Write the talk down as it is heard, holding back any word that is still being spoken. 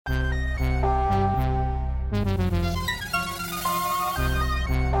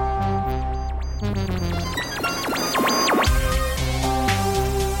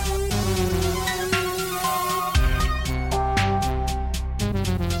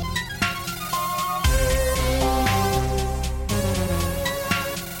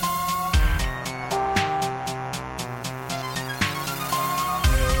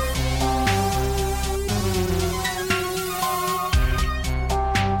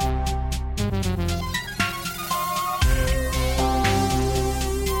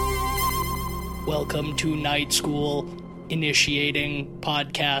Welcome to Night School, initiating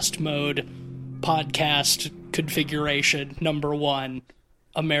podcast mode, podcast configuration number 1,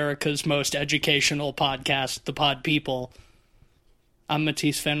 America's most educational podcast, The Pod People. I'm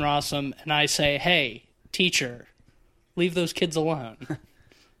Matisse Van Rossum, and I say, hey, teacher, leave those kids alone.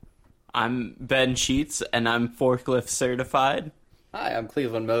 I'm Ben Sheets, and I'm forklift certified. Hi, I'm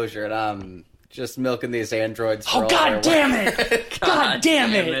Cleveland Mosier, and I'm just milking these androids for all God their damn it! God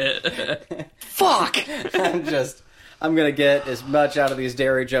damn it! Fuck! I'm gonna get as much out of these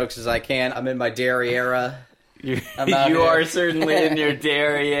dairy jokes as I can. I'm in my dairy era. You are certainly in your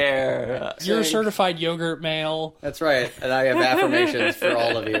dairy era. You're a certified yogurt male. That's right, and I have affirmations for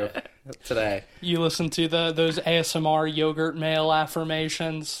all of you today. You listen to those ASMR yogurt male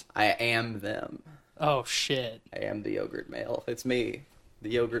affirmations? I am them. Oh, shit. I am the yogurt male. It's me,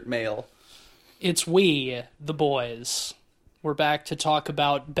 the yogurt male. It's we, the boys. We're back to talk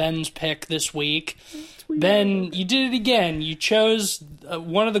about Ben's pick this week. Ben, you did it again. You chose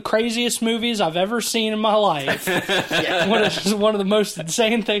one of the craziest movies I've ever seen in my life. One of the most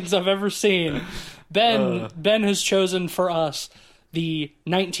insane things I've ever seen. Ben has chosen for us the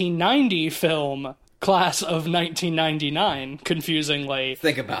 1990 film Class of 1999, confusingly.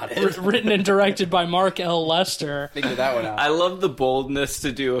 Think about it. Written and directed by Mark L. Lester. Figure that one out. I love the boldness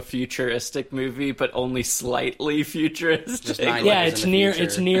to do a futuristic movie, but only slightly futuristic. Just 9 Yeah, years in the future.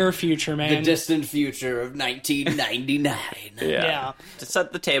 it's near future, man. The distant future of 1999. Yeah. To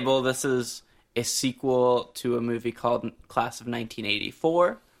set the table, this is a sequel to a movie called Class of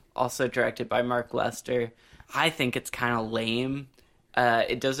 1984, also directed by Mark Lester. I think it's kind of lame.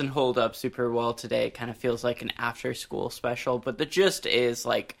 It doesn't hold up super well today. It kind of feels like an after-school special, but the gist is,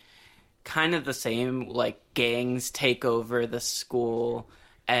 like, kind of the same. Like, gangs take over the school,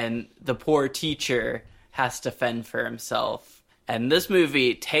 and the poor teacher has to fend for himself. And this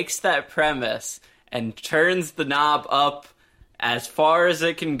movie takes that premise and turns the knob up as far as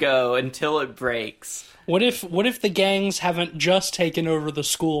it can go until it breaks. What if the gangs haven't just taken over the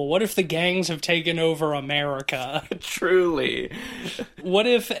school? What if the gangs have taken over America? Truly. What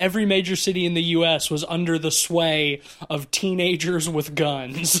if every major city in the U.S. was under the sway of teenagers with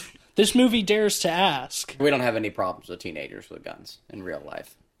guns? This movie dares to ask. We don't have any problems with teenagers with guns in real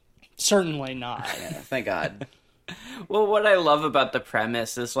life. Certainly not. Yeah, thank God. Well, what I love about the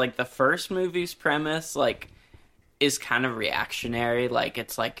premise is, like, the first movie's premise, like, is kind of reactionary. Like,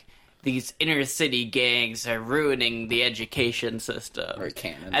 it's like, these inner city gangs are ruining the education system. Very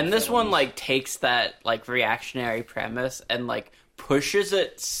canon. And this one, like, takes that, like, reactionary premise and, like, pushes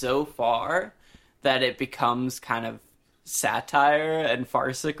it so far that it becomes kind of satire and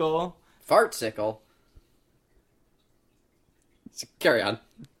farcical. Fartsicle. Carry on.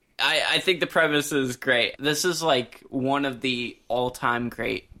 I think the premise is great. This is, like, one of the all-time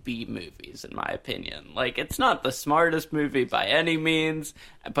great B movies, in my opinion. Like, it's not the smartest movie by any means,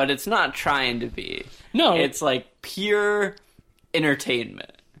 but it's not trying to be. No. It's, like, pure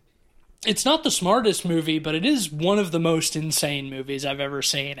entertainment. It's not the smartest movie, but it is one of the most insane movies I've ever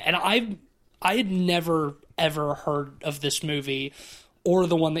seen. And I had never, ever heard of this movie or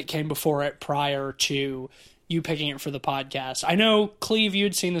the one that came before it prior to you picking it for the podcast. I know, Cleve, you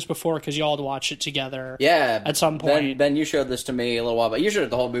had seen this before because y'all had watched it together. Yeah. At some point. Ben, you showed this to me a little while back. You showed it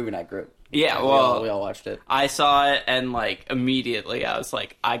the whole movie night group. Yeah, well, we all watched it. I saw it, and, like, immediately I was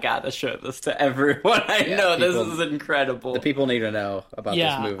like, I gotta show this to everyone I know. This is incredible. The people need to know about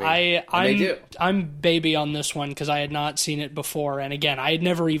this movie. They do. I'm baby on this one because I had not seen it before. And again, I had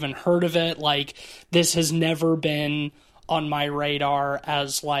never even heard of it. Like, this has never been on my radar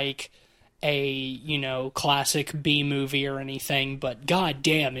as, like, a, classic B movie or anything, but god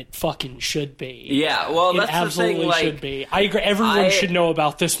damn, it fucking should be. Yeah, well, that's it absolutely the thing, like, should be. I agree. Everyone should know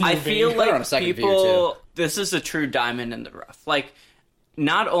about this movie. I feel Put it on a like second view, people, this is a true diamond in the rough. Like,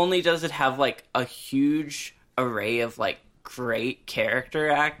 not only does it have, like, a huge array of, like, great character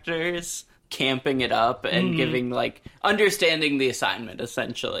actors camping it up and giving, like, understanding the assignment,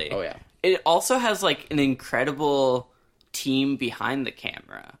 essentially. Oh, yeah. It also has, like, an incredible team behind the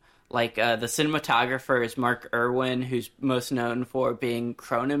camera. Like, the cinematographer is Mark Irwin, who's most known for being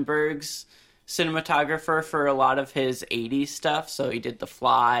Cronenberg's cinematographer for a lot of his 80s stuff. So he did The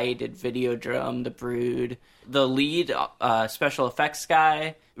Fly, he did Videodrome, The Brood. The lead special effects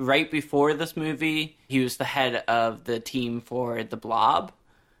guy, right before this movie, he was the head of the team for The Blob.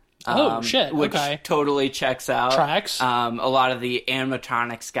 Shit, which okay. totally checks out. Tracks. A lot of the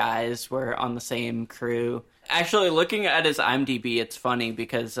animatronics guys were on the same crew. Actually, looking at his IMDb, it's funny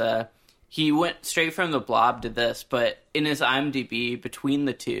because he went straight from The Blob to this, but in his IMDb, between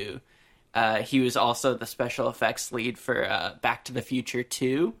the two, he was also the special effects lead for Back to the Future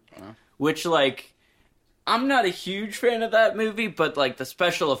 2, which, like, I'm not a huge fan of that movie, but like the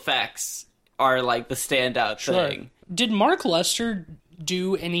special effects are like the standout thing. Did Mark Lester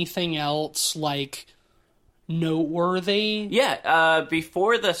do anything else like noteworthy? Yeah, right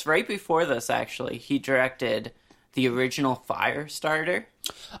before this, actually, he directed the original Firestarter.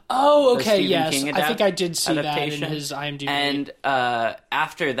 Oh, okay, Stephen yes. King I think I did see that in adaptation. his IMDb. And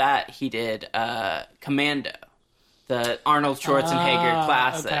after that, he did Commando, the Arnold Schwarzenegger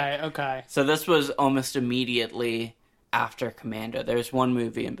classic. Okay. So this was almost immediately after Commando. There's one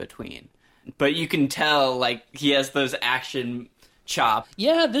movie in between. But you can tell, like, he has those action chops.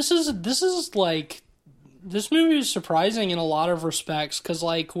 Yeah, this is like... This movie is surprising in a lot of respects, because,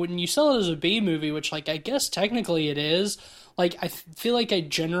 like, when you sell it as a B movie, which, like, I guess technically it is, like, I feel like I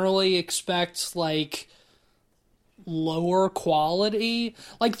generally expect, like, lower quality.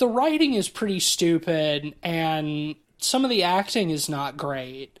 Like, the writing is pretty stupid, and some of the acting is not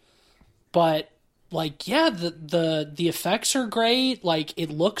great. But, like, yeah, the effects are great. Like,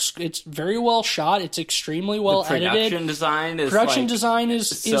 it's very well shot. It's extremely well edited. Production design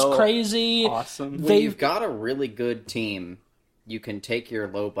is is crazy. Awesome. When you've got a really good team, you can take your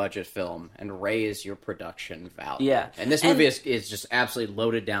low-budget film and raise your production value. Yeah. And this movie is just absolutely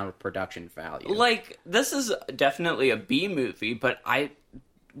loaded down with production value. Like, this is definitely a B movie, but I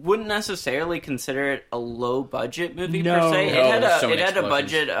wouldn't necessarily consider it a low budget movie per se. It had a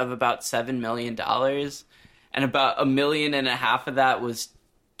budget of about $7 million, and about $1.5 million of that was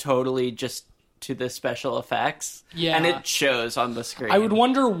totally just to the special effects. Yeah. And it shows on the screen. I would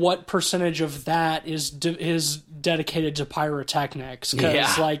wonder what percentage of that is dedicated to pyrotechnics, because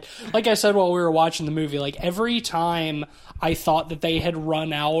Yeah. like I said while we were watching the movie, like every time I thought that they had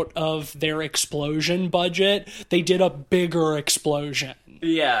run out of their explosion budget, they did a bigger explosion.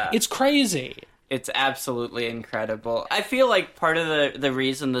 Yeah. It's crazy. It's absolutely incredible. I feel like part of the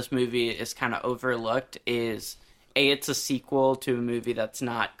reason this movie is kind of overlooked is, A, it's a sequel to a movie that's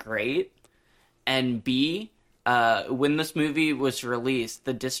not great, and B, when this movie was released,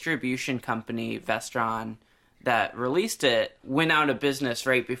 the distribution company, Vestron, that released it, went out of business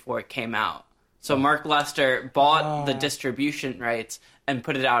right before it came out. So Mark Lester bought the distribution rights and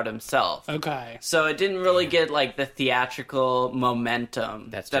put it out himself. Okay. So it didn't really get, like, the theatrical momentum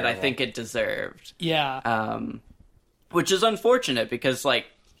that I terrible. think it deserved. Yeah. Which is unfortunate because, like,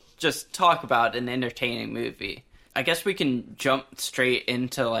 just talk about an entertaining movie. I guess we can jump straight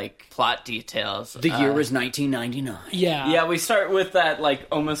into, like, plot details. The year was 1999. yeah. Yeah, we start with that, like,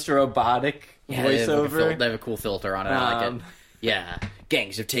 almost robotic voiceover. They have a cool filter on it. I like it. Yeah.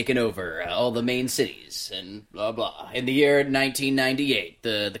 Gangs have taken over all the main cities and blah blah. In the year 1998,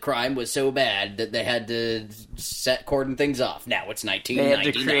 the crime was so bad that they had to cordon things off. Now it's 1999. They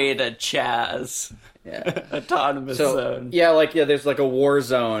had to create a Chaz. Yeah. Autonomous zone. There's like a war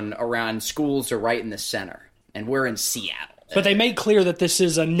zone around schools are right in the center, and we're in Seattle. But they make clear that this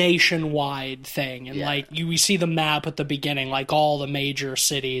is a nationwide thing, and Yeah. we see the map at the beginning, like all the major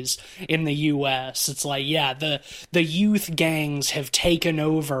cities in the U.S. It's like, yeah, the youth gangs have taken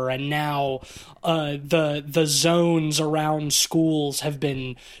over, and now the zones around schools have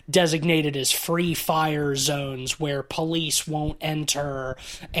been designated as free fire zones where police won't enter,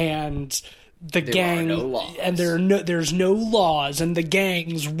 and are no laws. and there's no laws, and the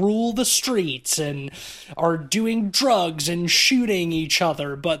gangs rule the streets and are doing drugs and shooting each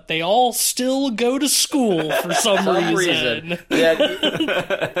other, but they all still go to school for some reason.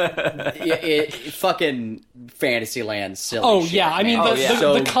 Fucking Fantasyland silly. Oh shit, yeah, I mean man.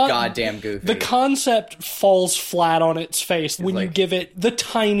 the goddamn goofy. The concept falls flat on its face when you like- give it the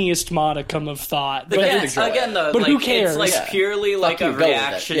tiniest modicum of thought. But Again, enjoy it. again, though, But like, who cares? It's like Yeah. purely like you, a go with it.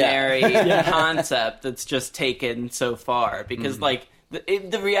 reactionary concept that's just taken so far. Because like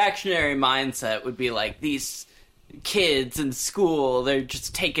the reactionary mindset would be like, these kids in school, they're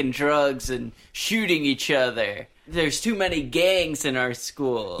just taking drugs and shooting each other. There's too many gangs in our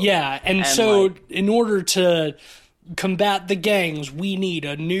school. yeah, and so like- in order to combat the gangs, we need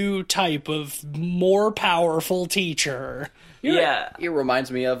a new type of more powerful teacher. Yeah. It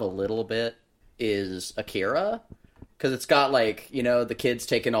reminds me of a little bit is Akira. Because it's got, like, you know, the kids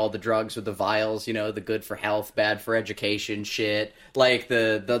taking all the drugs with the vials, you know, the good for health, bad for education shit. Like,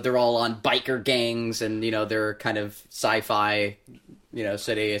 they're all on biker gangs, and, you know, they're kind of sci-fi, you know,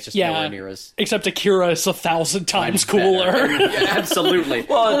 city. It's just nowhere near as... Except Akira is 1,000 times cooler. Yeah, absolutely.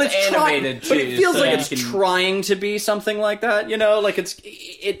 Well, it's animated, but too, it feels so like you it's can- trying to be something like that, you know? Like,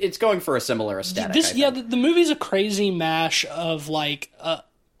 it's going for a similar aesthetic, I think. The movie's a crazy mash of, like,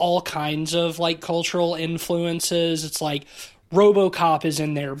 all kinds of, like, cultural influences. It's like RoboCop is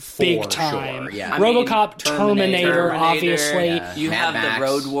in there big time. sure, yeah. RoboCop, Terminator, Terminator, obviously. yeah. You Mad have Max. the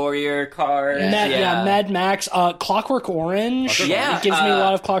Road Warrior cars. Mad Max, Clockwork Orange. Yeah, It gives me a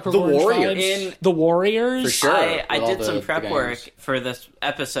lot of Clockwork The Orange Warriors. vibes. The Warriors. For sure. I with all did some the prep games. work for this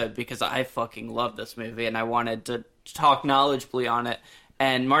episode because I fucking love this movie and I wanted to talk knowledgeably on it.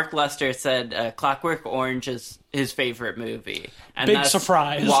 And Mark Lester said Clockwork Orange is his favorite movie. And Big that's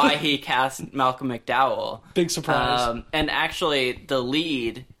surprise. why he cast Malcolm McDowell. Big surprise. And actually, the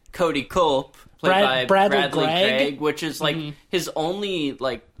lead, Cody Culp, played by Bradley Bradley Gregg? Craig, which is like his only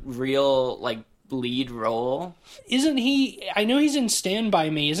like real like lead role. Isn't he? I know he's in Stand By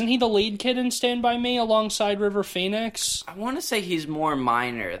Me. Isn't he the lead kid in Stand By Me alongside River Phoenix? I want to say he's more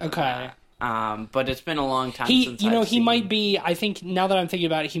minor than that. But it's been a long time since I've he seen. might be. I think now that I'm thinking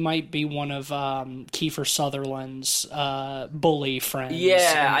about it, he might be one of Kiefer Sutherland's bully friends.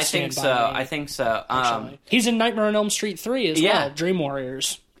 Yeah, in I Stand think By so. Me, I think so. actually. He's in Nightmare on Elm Street 3 as Yeah. well. Dream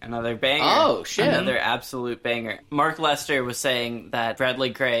Warriors. Another banger. Oh, shit. Another absolute banger. Mark Lester was saying that Bradley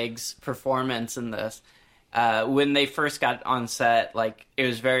Gregg's performance in this, when they first got on set, like, it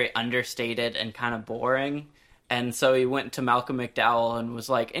was very understated and kind of boring. And so he went to Malcolm McDowell and was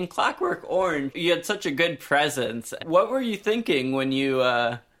like, in Clockwork Orange, you had such a good presence. What were you thinking when you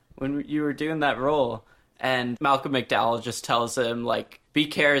were doing that role? And Malcolm McDowell just tells him, like, be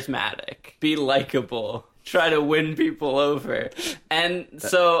charismatic, be likable, try to win people over. And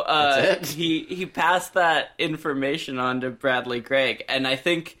so That's it? he passed that information on to Bradley Gregg. And I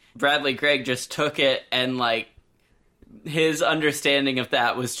think Bradley Gregg just took it and, like, his understanding of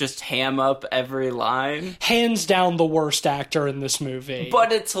that was just ham up every line. Hands down the worst actor in this movie.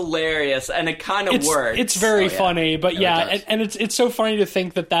 But it's hilarious, and it kind of works. It's very yeah. funny, but It yeah, does. and it's so funny to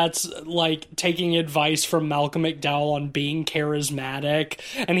think that that's like taking advice from Malcolm McDowell on being charismatic,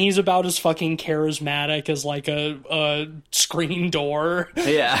 and he's about as fucking charismatic as like a screen door.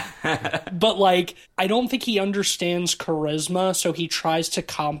 Yeah. But like, I don't think he understands charisma, so he tries to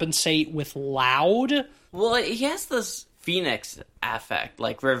compensate with loud. Well, he has this Phoenix affect,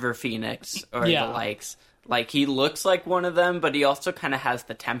 like River Phoenix or Yeah. the likes. Like, he looks like one of them, but he also kind of has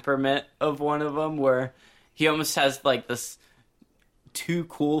the temperament of one of them, where he almost has, like, this too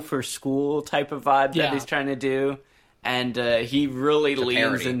cool for school type of vibe Yeah. that he's trying to do. And he really leans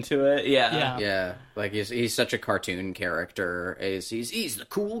parody. into it. Yeah. Yeah, like he's such a cartoon character. He's the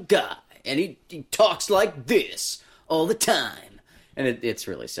cool guy, and he talks like this all the time, and it's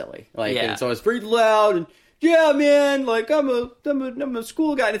really silly. Like Yeah. it's always pretty loud and yeah, man. Like I'm a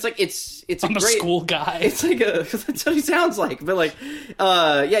school guy, and it's like it's I'm a great school guy. It's like that's what he sounds like. But like,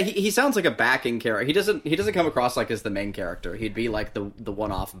 yeah, he sounds like a backing character. He doesn't come across like as the main character. He'd be like the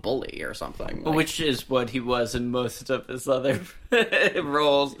one-off bully or something. Like, Which is what he was in most of his other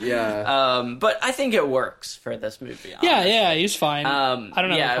roles. Yeah. But I think it works for this movie. yeah, honestly. yeah, he's fine. I don't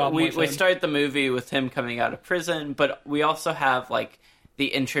have a problem with we him. start the movie with him coming out of prison, but we also have like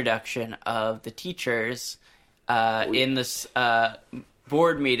the introduction of the teachers in this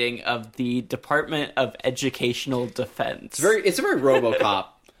board meeting of the Department of Educational Defense. it's a very RoboCop.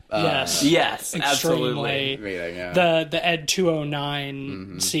 Yes. Yes, Extremely. absolutely. Meeting, yeah. The Ed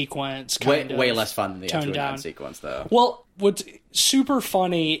 209 sequence kind way of less fun than the toned Ed down. sequence, though. Well, what's super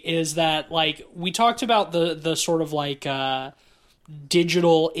funny is that like we talked about the sort of like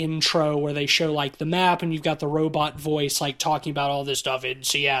digital intro where they show like the map and you've got the robot voice like talking about all this stuff in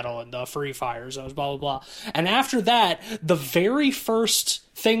Seattle and the free fire zones, blah blah blah. And after that, the very first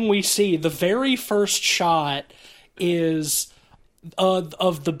thing we see, the very first shot is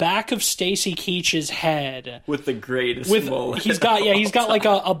of the back of Stacy Keach's head. With the greatest mullet. He's got like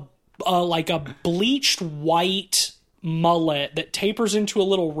a bleached white mullet that tapers into a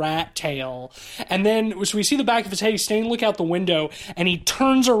little rat tail, and then so we see the back of his head. He's standing look out the window, and he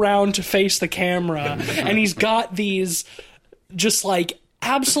turns around to face the camera, and he's got these just like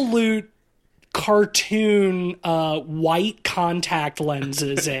absolute cartoon white contact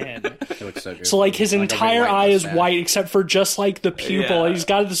lenses in. It looks so good. So like his Like a entire white eye is mustache. white except for just like the pupil. Yeah. He's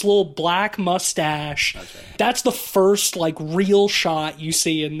got this little black mustache. That's the first like real shot you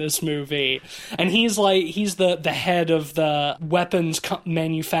see in this movie. And he's the head of the weapons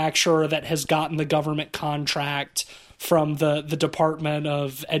manufacturer that has gotten the government contract from the Department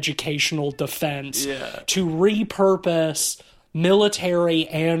of Educational Defense to repurpose military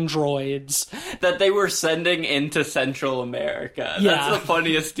androids. That they were sending into Central America. Yeah. That's the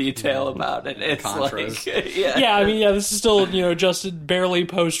funniest detail about it. It's Contras. like, Yeah, I mean, this is still, just barely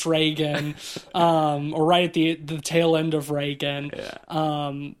post Reagan, or right at the tail end of Reagan.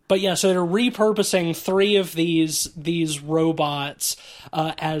 But yeah, so they're repurposing 3 of these robots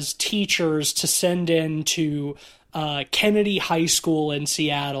as teachers to send in to Kennedy High School in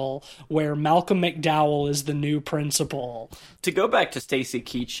Seattle, where Malcolm McDowell is the new principal. To go back to Stacy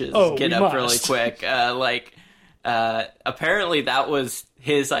Keach's get we up really must. quick, apparently that was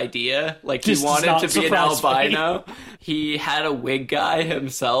his idea. Like, he This does wanted not to be an surprise me. albino. He had a wig guy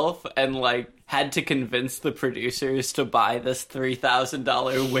himself and, like, had to convince the producers to buy this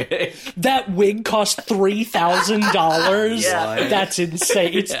 $3,000 wig. That wig cost $3,000. Yeah. That's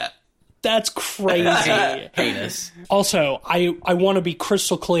insane. Yeah. That's crazy. Heinous. Also, I want to be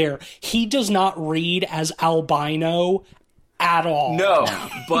crystal clear. He does not read as albino at all. No,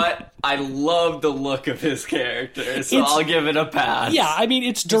 but I love the look of his character, so It's- I'll give it a pass. Yeah, I mean,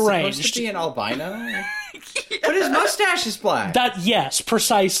 it's Supposed deranged. to be an albino? But his mustache is black. Yes,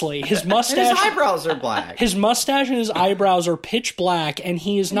 precisely. His and mustache his eyebrows are black. His mustache and his eyebrows are pitch black, and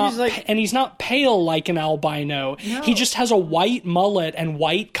he is not, he's not pale like an albino. No. He just has a white mullet and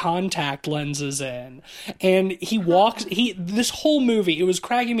white contact lenses in, and he walks. This whole movie, it was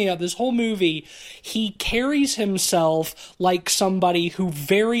cracking me up. This whole movie, he carries himself like somebody who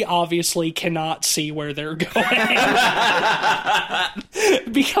very obviously cannot see where they're going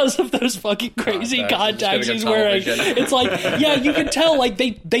because of those fucking crazy contacts he's wearing. It's like, yeah, you can tell, like,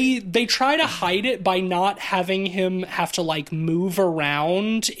 they try to hide it by not having him have to, like, move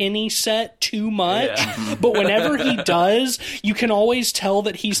around any set too much. Yeah. But whenever he does, you can always tell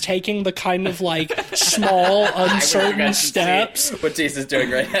that he's taking the kind of, like, small, uncertain steps. What Jesus doing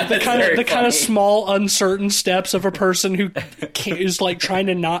right now? The kind of small, uncertain steps of a person who is, like, trying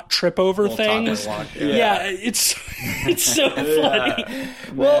to not trip over things. Yeah, it's so funny.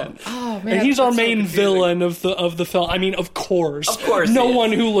 Well, oh man, And he's our that's so main confusing. villain of the film. I mean, of course, no he is.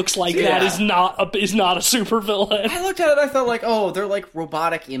 one who looks like that Yeah. is not a supervillain. I looked at it, I thought like, oh, they're like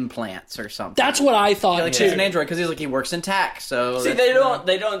robotic implants or something. That's what I thought like too. he's an android because he's like he works in tech. So See, that's-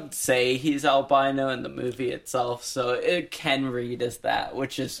 they don't say he's albino in the movie itself, so it can read as that,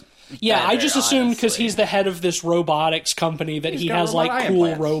 which is Yeah, I better, just assumed because honestly. he's the head of this robotics company that he got has robot like eye cool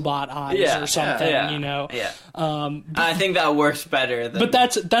implants. robot eyes or something, you know. Yeah. I think that works better than. But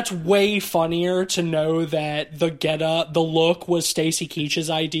that's way funnier to know that the look was Stacy Keach's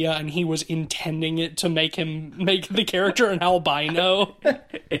idea, and he was intending it to make the character an albino.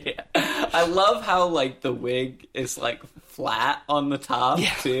 Yeah. I love how like the wig is like flat on the top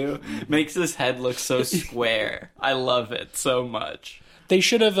too. Makes his head look so square. I love it so much. They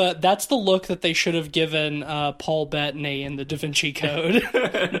should have. That's the look that they should have given Paul Bettany in the Da Vinci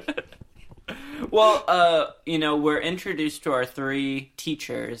Code. Well, we're introduced to our three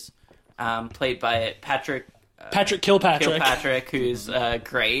teachers, played by Patrick Kilpatrick. who's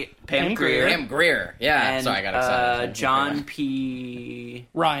great. Pam Grier. Pam Grier. Yeah. And Sorry, I got excited. John P.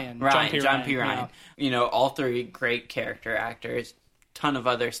 Ryan. John P. Ryan. yeah. All three great character actors. Ton of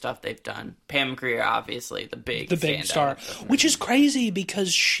other stuff they've done. Pam Grier, obviously, the big Big standout star, of the movie. which is crazy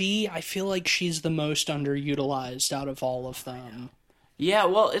because I feel like she's the most underutilized out of all of them. Yeah,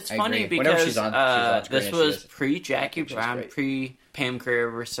 well, it's I funny agree. Whenever because she's on screen, this she was is- pre-Jackie Brown, great. pre-Pam Grier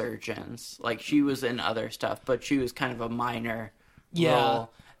resurgence. Like, she was in other stuff, but she was kind of a minor Yeah.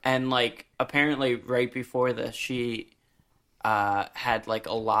 role. And, like, apparently right before this, she had, like,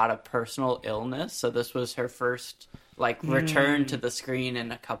 a lot of personal illness. So this was her first, like, return to the screen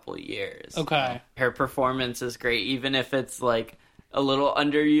in a couple years. Okay. Her performance is great, even if it's, like, a little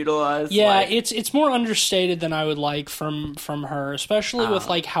underutilized. Yeah, like, it's more understated than I would like from her, especially with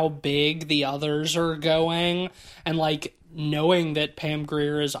like how big the others are going, and like knowing that Pam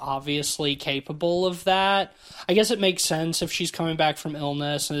Grier is obviously capable of that. I guess it makes sense if she's coming back from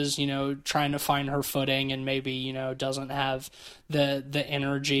illness and is, trying to find her footing and maybe, doesn't have the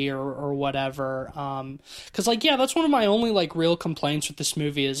energy or whatever. 'Cause like, yeah, that's one of my only like real complaints with this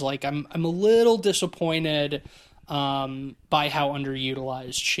movie is like I'm a little disappointed by how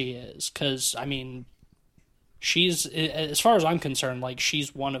underutilized she is, because I mean, she's, as far as I'm concerned, like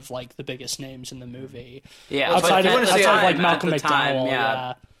she's one of like the biggest names in the movie. yeah, Outside but of at the time, like at Malcolm the McDowell, time,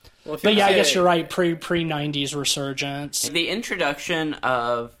 yeah. Well, if But you yeah, I say- guess you're right. Pre 90s resurgence. The introduction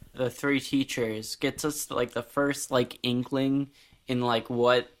of the three teachers gets us like the first like inkling in like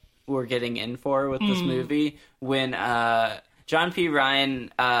what we're getting in for with this movie when John P.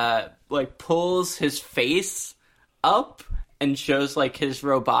 Ryan like pulls his face up and shows like his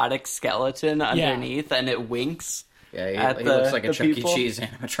robotic skeleton underneath, and it winks. Yeah, he the- looks like a the Chuck E. people. Cheese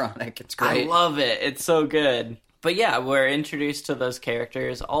animatronic. It's I great. love it. It's so good. But yeah, we're introduced to those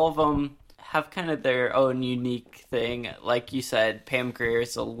characters. All of them have kind of their own unique thing. Like you said, Pam Grier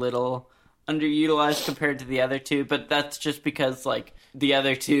is a little underutilized compared to the other two, but that's just because like the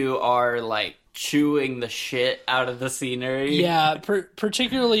other two are like chewing the shit out of the scenery. Yeah,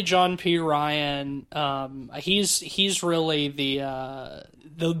 particularly John P. Ryan. He's really the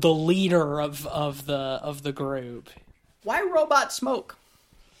leader of the group. Why robot smoke?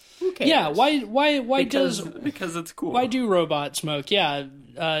 Who cares? Yeah, why because it's cool. why do robots smoke? Yeah,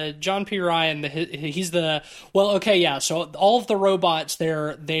 John P. Ryan, he's the so all of the robots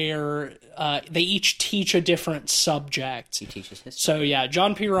they each teach a different subject. He teaches history. So yeah,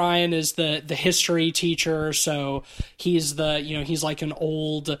 John P. Ryan is the history teacher, so he's he's like an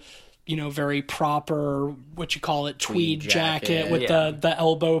old, very proper, what you call it, tweed jacket with the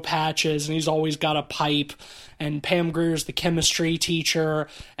elbow patches, and he's always got a pipe. And Pam Grier's the chemistry teacher,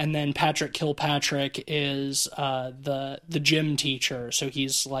 and then Patrick Kilpatrick is the gym teacher. So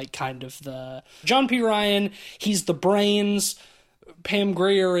he's like kind of the John P. Ryan. He's the brains. Pam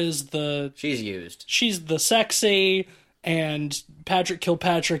Grier is she's the sexy, and Patrick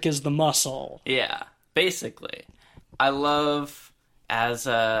Kilpatrick is the muscle. Yeah, basically. I love as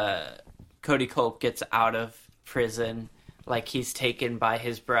Cody Culp gets out of prison, like he's taken by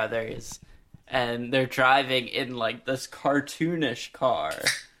his brothers. And they're driving in, like, this cartoonish car.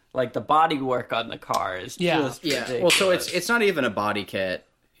 Like, the bodywork on the car is just ridiculous. Well, so it's not even a body kit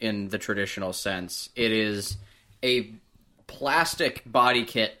in the traditional sense. It is a plastic body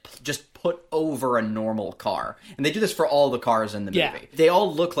kit just put over a normal car. And they do this for all the cars in the movie. They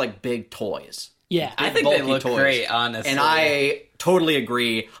all look like big toys. Yeah. I think they look great, honestly. And I totally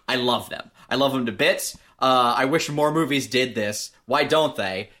agree. I love them. I love them to bits. I wish more movies did this. Why don't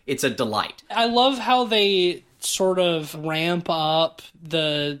they? It's a delight. I love how they sort of ramp up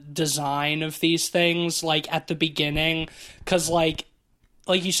the design of these things, like, at the beginning. Because, like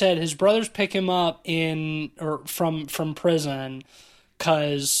you said, his brothers pick him up from prison,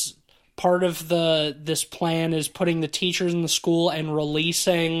 because part of this plan is putting the teachers in the school and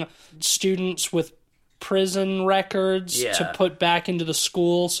releasing students with prison records to put back into the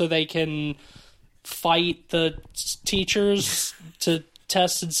school so they can fight the teachers to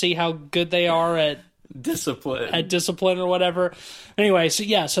test and see how good they are at discipline or whatever. Anyway,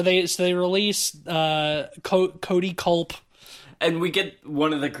 so they release Cody Culp, and we get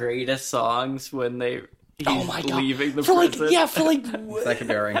one of the greatest songs when he's leaving the prison. That could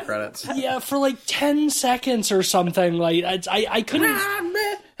be our end credits. Yeah, for like 10 seconds or something. Like I couldn't.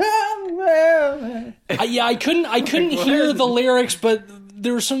 I couldn't hear the lyrics, but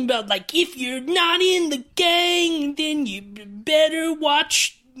there was something about, like, if you're not in the gang, then you better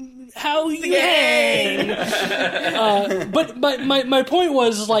watch how you hang. But my point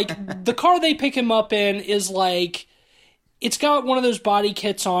was, like, the car they pick him up in is, like, it's got one of those body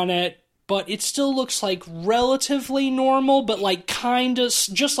kits on it, but it still looks, like, relatively normal, but, like, kind of,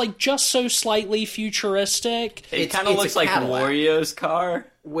 just so slightly futuristic. It kind of looks like Wario's car.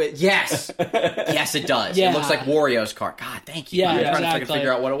 Yes, it does. Yeah. It looks like Wario's car. God, thank you. Yeah, I'm trying exactly. to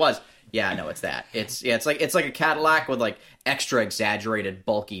figure out what it was. Yeah, no, it's that. It's like a Cadillac with, like, extra exaggerated,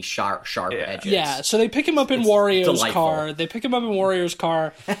 bulky, sharp edges. Yeah, so they pick him up in Wario's delightful. car. They pick him up in Wario's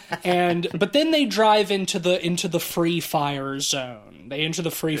car, but then they drive into the free fire zone. They enter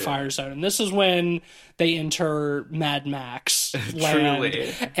the free fire zone, and this is when they enter Mad Max land.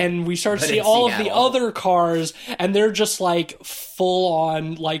 Truly. And we start to see all of the other cars, and they're just like full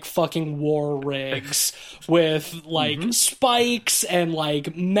on like fucking war rigs with like spikes and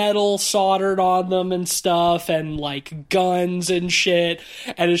like metal soldered on them and stuff, and like guns and shit.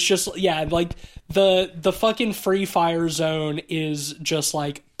 And it's just like the fucking free fire zone is just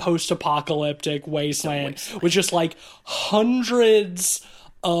like post-apocalyptic wasteland with just like hundreds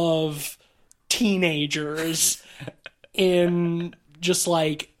of teenagers in just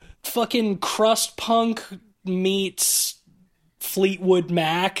like fucking crust punk meets Fleetwood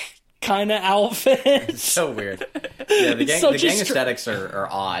Mac kind of outfits. So weird. Yeah, the gang aesthetics are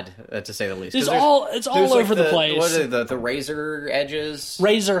odd, to say the least. It's all over the place. What are the razor edges?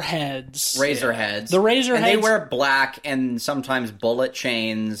 Razor heads. Razor heads. The razor and heads. They wear black and sometimes bullet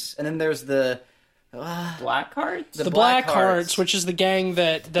chains. And then there's the Black Hearts? The Black Hearts, which is the gang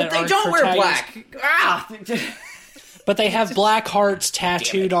that but they don't wear black. But they have black hearts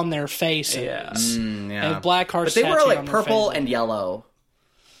tattooed on their faces. Yeah. They have black hearts But they tattooed wear on like their purple faces. and yellow.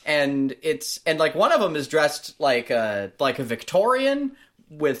 And like one of them is dressed like a Victorian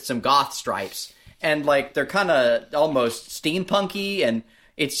with some goth stripes, and like they're kind of almost steampunky, and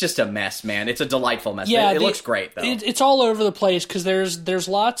it's just a mess, man. It's a delightful mess. Yeah, it looks great though. It's all over the place because there's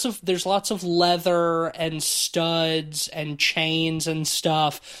lots of leather and studs and chains and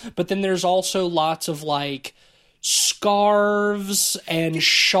stuff, but then there's also lots of like scarves and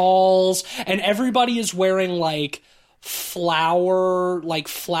shawls, and everybody is wearing like flowery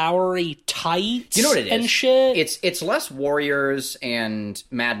tights. You know what it is? And shit. It's less Warriors and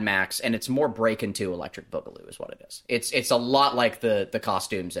Mad Max, and it's more Breakin' 2 Electric Boogaloo is what it is. It's a lot like the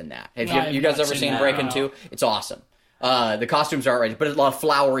costumes in that. Have you guys ever seen Breakin' 2? It's awesome. The costumes are outrageous, but it's a lot of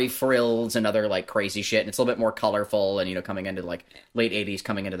flowery frills and other like crazy shit, and it's a little bit more colorful and coming into like late 80s,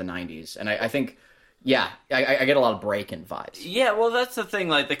 coming into the 90s. And I think I get a lot of Breakin' vibes. Yeah, well, that's the thing.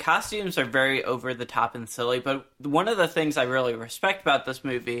 Like, the costumes are very over the top and silly, but one of the things I really respect about this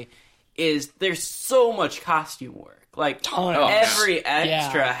movie is there's so much costume work. Like, every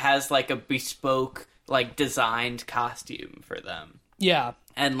extra has, like, a bespoke, like, designed costume for them. Yeah.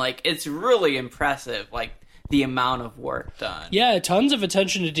 And, like, it's really impressive, like, the amount of work done. Yeah, tons of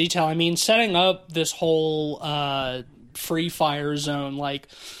attention to detail. I mean, setting up this whole free fire zone, like,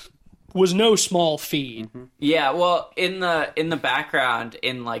 was no small feat. Mm-hmm. Yeah, well, in the background,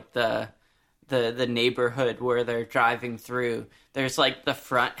 in like the neighborhood where they're driving through, there's like the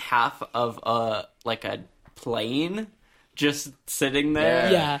front half of a plane just sitting there.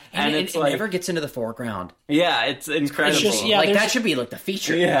 Yeah. And it's it like never gets into the foreground. Yeah, it's incredible. It's just, Like that should be like the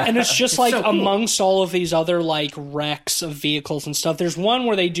feature. Yeah. And it's just It's like so cool. amongst all of these other like wrecks of vehicles and stuff, there's one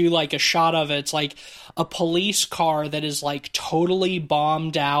where they do like a shot of it. It's like a police car that is like totally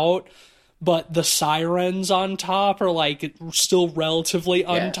bombed out, but the sirens on top are like still relatively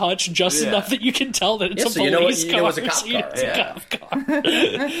untouched, just enough that you can tell that it's a so police car. you know it's a cop car. It's a cop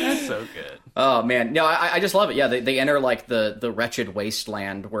car. so good. Oh man, no, I just love it. Yeah, they enter like the wretched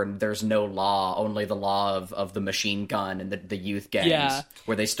wasteland where there's no law, only the law of the machine gun and the youth gangs,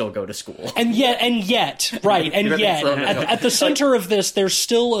 where they still go to school. And yet, right, and yet, at the center of this, there's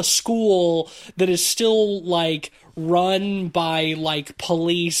still a school that is still like run by like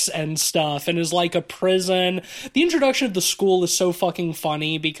police and stuff and is like a prison. The introduction of the school is so fucking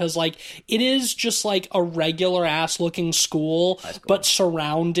funny because like it is just like a regular ass looking school, but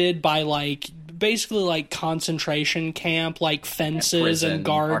surrounded by like basically like concentration camp like fences prison, and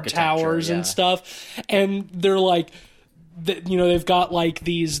guard towers yeah. and stuff, and they're like they've got like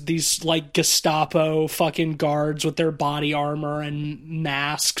these like Gestapo fucking guards with their body armor and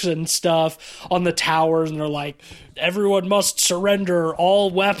masks and stuff on the towers, and they're like, everyone must surrender all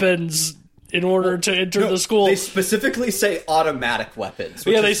weapons in order to enter the school. They specifically say automatic weapons.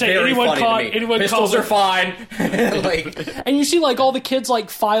 Which they is say very anyone funny caught, to me. anyone pistols caught. are fine. Like, and you see like all the kids like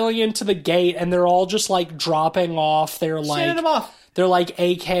filing into the gate, and they're all just like dropping off their like sending them off. They're like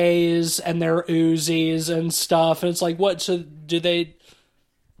AKs and their Uzis and stuff, and it's like, what? So do they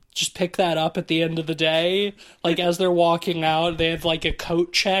just pick that up at the end of the day? Like as they're walking out, they have like a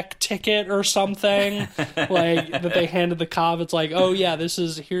coat check ticket or something, like that they handed the cop. It's like, oh yeah,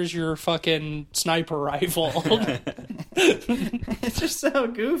 here's your fucking sniper rifle. It's just so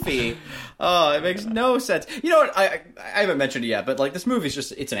goofy. Oh, it makes no sense. You know what? I haven't mentioned it yet, but like this movie's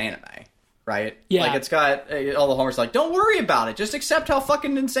it's an anime. Right? Yeah. Like, it's got all the hallmarks like, don't worry about it. Just accept how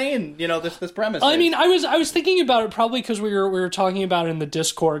fucking insane, this premise I is. mean, I was thinking about it probably because we were talking about it in the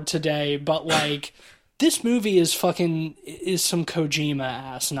Discord today, but like, this movie is some Kojima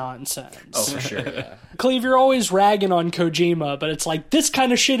ass nonsense. Oh, for sure, yeah. Cleve, you're always ragging on Kojima, but it's like, this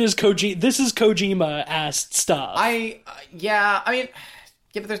kind of shit is this is Kojima ass stuff. Yeah,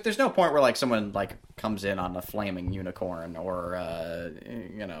 but there's no point where like someone like comes in on a flaming unicorn or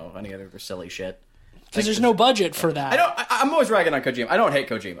any other silly shit. Because there's no budget for that. I'm always ragging on Kojima. I don't hate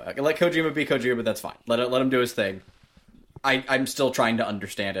Kojima. Let Kojima be Kojima. That's fine. Let him do his thing. I'm still trying to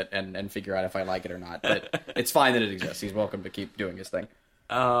understand it and figure out if I like it or not. But it's fine that it exists. He's welcome to keep doing his thing.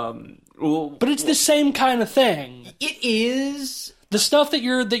 But it's the same kind of thing. It is. The stuff that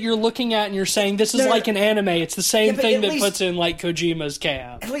you're looking at and you're saying this is like an anime. It's the same thing that puts in like Kojima's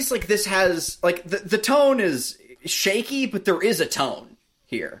camp. At least like this has like the tone is shaky, but there is a tone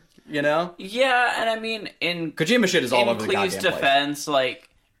here. You know? Yeah, and I mean in Kojima shit is all over the Cleve's goddamn defense, like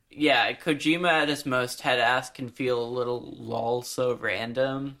Kojima at his most head ass can feel a little lol so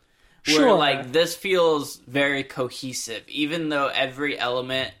random. Where Sure. like this feels very cohesive, even though every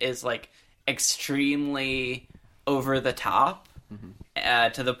element is like extremely over the top.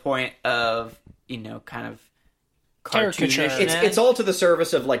 To the point of kind of Caricature. cartoonishness. It's all to the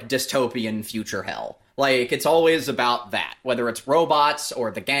service of like dystopian future hell. Like it's always about that, whether it's robots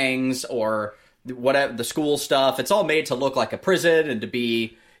or the gangs or whatever the school stuff. It's all made to look like a prison and to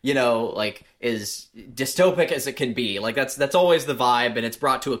be like as dystopic as it can be. Like that's always the vibe, and it's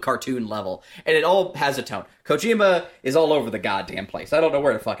brought to a cartoon level, and it all has a tone. Kojima is all over the goddamn place. I don't know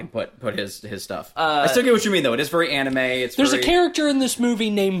where to fucking put his stuff. I still get what you mean though. It is very anime. There's a character in this movie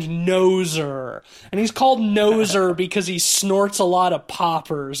named Noser, and he's called Noser because he snorts a lot of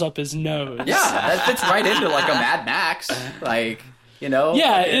poppers up his nose. Yeah, that fits right into like a Mad Max, like.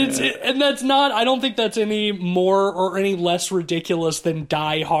 Yeah, and that's not. I don't think that's any more or any less ridiculous than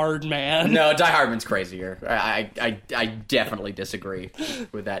Die Hard Man. No, Die Hard Man's crazier. I definitely disagree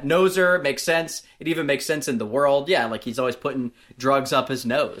with that. Noser makes sense. It even makes sense in the world. Yeah, like he's always putting drugs up his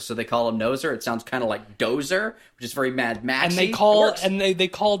nose, so they call him Noser. It sounds kind of like Dozer, which is very Mad Maxy. And they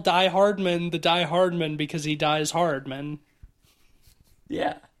call Die Hardman the Die Hardman because he dies hard, man.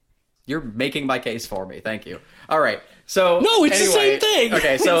 Yeah. You're making my case for me. Thank you. All right. So no, it's the same thing.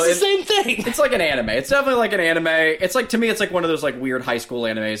 Okay, so it's the same thing. It's like an anime. It's definitely like an anime. It's like, to me, it's like one of those like weird high school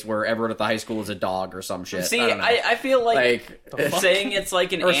animes where everyone at the high school is a dog or some shit. See, I feel like saying it's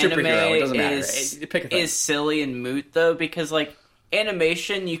like an anime it doesn't matter. is silly and moot though, because like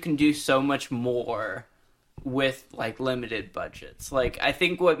animation, you can do so much more with like limited budgets. Like I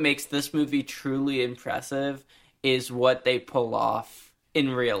think what makes this movie truly impressive is what they pull off in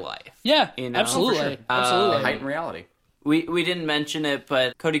real life. Yeah, absolutely. For sure. Absolutely. Heightened reality. We didn't mention it,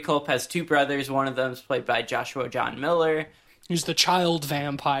 but Cody Culp has two brothers. One of them is played by Joshua John Miller. He's the child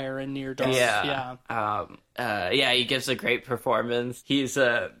vampire in Near Dark. Yeah. He gives a great performance. He's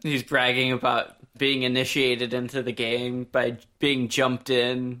bragging about being initiated into the game by being jumped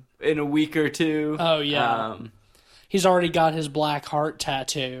in a week or two. Oh, yeah. He's already got his black heart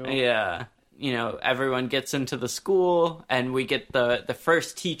tattoo. Yeah. Everyone gets into the school, and we get the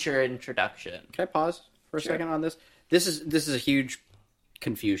first teacher introduction. Can I pause for a second on this? This is a huge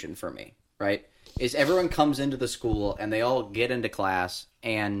confusion for me, right? Is everyone comes into the school, and they all get into class,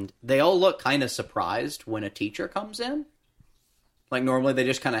 and they all look kind of surprised when a teacher comes in? Like, normally they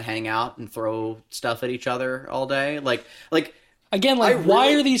just kind of hang out and throw stuff at each other all day? Again,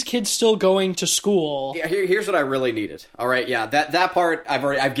 why are these kids still going to school? Yeah, here's what I really needed. All right, yeah, that part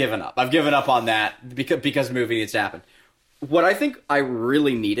I've given up. I've given up on that because the movie needs to happen. What I think I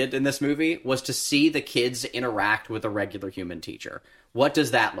really needed in this movie was to see the kids interact with a regular human teacher. What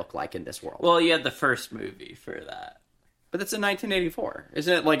does that look like in this world? Well, you had the first movie for that. But that's in 1984.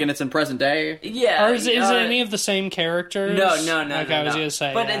 Isn't it and it's in present day? Yeah. Or is it any of the same characters? No. Okay, I was going to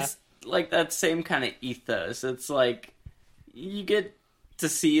say, but it's like that same kind of ethos. It's like you get to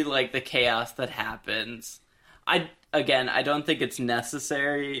see like the chaos that happens. I don't think it's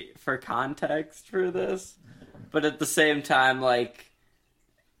necessary for context for this. But at the same time,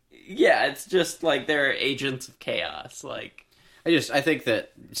 it's just like they're agents of chaos. I think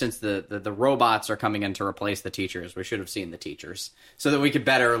that since the robots are coming in to replace the teachers, we should have seen the teachers so that we could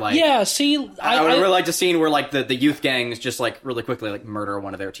better Yeah, see, I would really like to see where the youth gangs just really quickly murder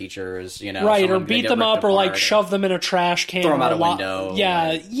one of their teachers, right, or beat them up, or shove them in a trash can, throw them out a window.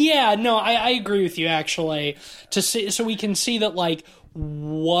 Yeah. No, I agree with you actually. To see, so we can see that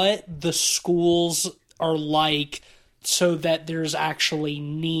what the schools are like, so that there's actually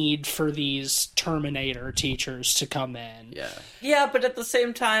need for these Terminator teachers to come in. Yeah, but at the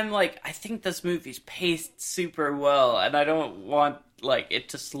same time, I think this movie's paced super well, and I don't want it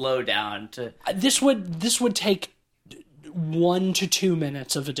to slow down. This would take 1 to 2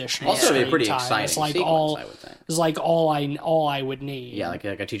 minutes of additional also screen a pretty time. exciting It's sequence, I would think. It's all I would need. Yeah, like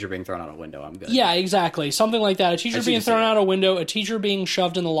a teacher being thrown out a window. I'm good. Yeah, exactly. Something like that. A teacher being thrown out a window, a teacher being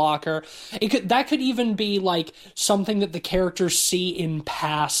shoved in the locker. That could even be something that the characters see in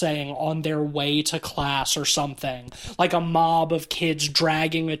passing on their way to class or something. Like a mob of kids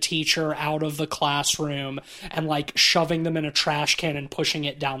dragging a teacher out of the classroom and shoving them in a trash can and pushing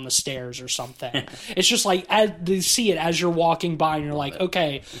it down the stairs or something. It's just you see it as you're walking by and you're like,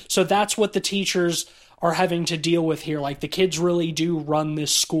 okay, so that's what the teachers are having to deal with here. The kids really do run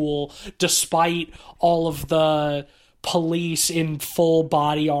this school despite all of the police in full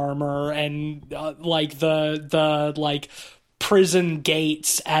body armor and the prison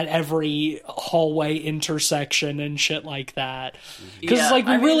gates at every hallway intersection and shit like that. Because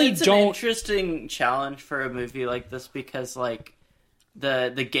it's an interesting challenge for a movie like this, because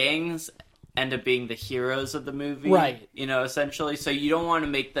the gangs end up being the heroes of the movie, right? Essentially, so you don't want to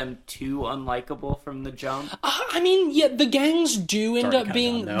make them too unlikable from the jump. The gangs do end up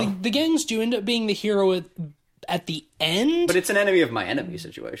being the gangs do end up being the hero at the end. But it's an enemy of my enemy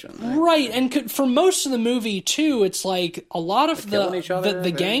situation. Right, and for most of the movie too, it's like a lot of killing each other,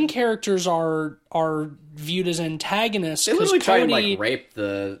 the gang characters are viewed as antagonists. They literally try and Cody, like rape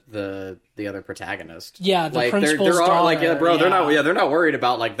the other protagonist. Yeah, the like, principal's they're daughter. like, yeah, bro, they're yeah. they're not worried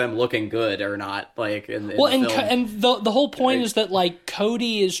about like them looking good or not. Like, in Well, the and film. the whole point is that like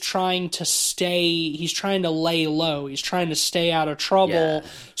Cody is trying to stay. He's trying to lay low. He's trying to stay out of trouble. Yeah.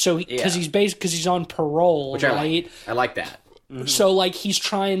 So because he's on parole, Which right? I like that. So like he's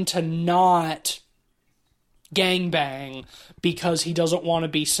trying to not gangbang because he doesn't want to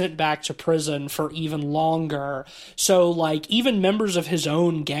be sent back to prison for even longer. So like even members of his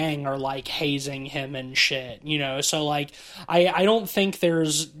own gang are like hazing him and shit, you know. So like I don't think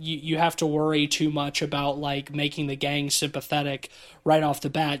there's you have to worry too much about like making the gang sympathetic right off the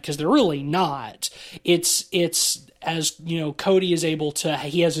bat, because they're really not. It's as you know, Cody is able to,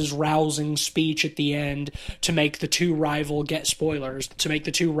 he has his rousing speech at the end to make the two rival to make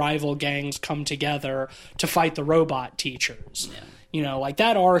the two rival gangs come together to fight the robot teachers. Yeah. You know, like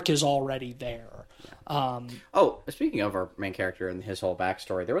that arc is already there. Speaking of our main character and his whole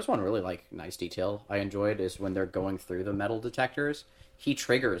backstory, there was one really like nice detail I enjoyed is when they're going through the metal detectors. He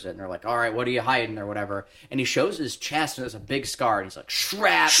triggers it, and they're like, all right, what are you hiding, or whatever. And he shows his chest, and there's a big scar, and he's like,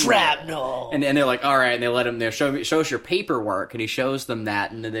 shrapnel. And they're like, all right, and they let him, show us your paperwork, and he shows them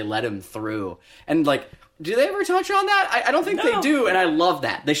that, and then they let him through. And, like, do they ever touch on that? I don't think they do, and I love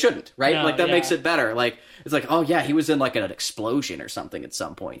that. They shouldn't, right? No, like, that yeah. makes it better. Like, it's like, oh, yeah, he was in, like, an explosion or something at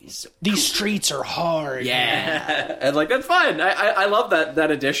some point. He's so These streets are hard. yeah. And, like, that's fine. I love that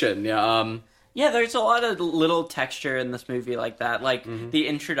addition. Yeah, Yeah, there's a lot of little texture in this movie like that. Like, the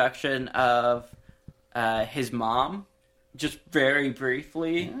introduction of his mom, just very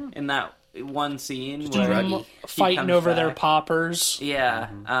briefly, in that one scene where he Fighting comes over back. their poppers. Yeah,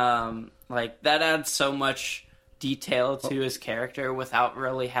 like, that adds so much detail to his character without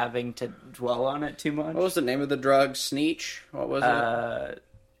really having to dwell on it too much. what was the name of the drug? Sneech? What was it?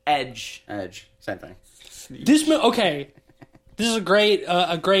 Edge. Edge. Same thing. Okay, this is a great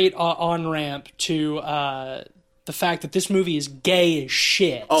on ramp to the fact that this movie is gay as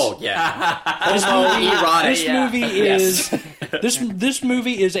shit. Oh, yeah. This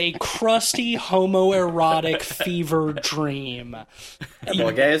movie is a crusty homoerotic fever dream.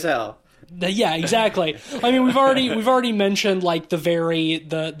 Well, gay as hell. Yeah, exactly. I mean, we've already mentioned like the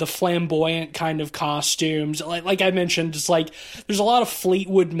flamboyant kind of costumes. Like I mentioned, it's like there's a lot of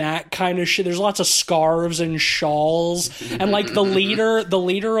Fleetwood Mac kind of shit. There's lots of scarves and shawls, and like the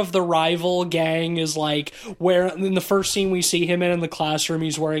leader of the rival gang is like in the first scene we see him in the classroom,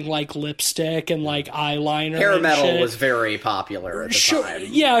 he's wearing like lipstick and like eyeliner. Hair and metal shit. was very popular at the time.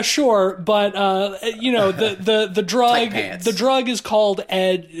 Yeah, sure, but you know the drug Tight pants. the drug is called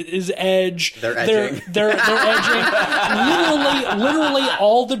Edge. They're edging. They're edging. Literally,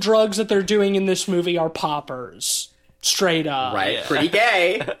 all the drugs that they're doing in this movie are poppers. Straight up. Right, pretty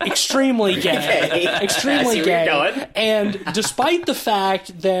gay. Extremely gay. Extremely I see where you're gay. going. And despite the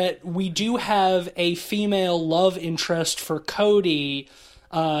fact that we do have a female love interest for Cody,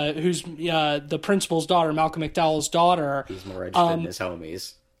 who's the principal's daughter, Malcolm McDowell's daughter. He's more interested in his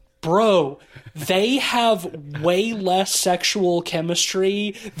homies. Bro, they have way less sexual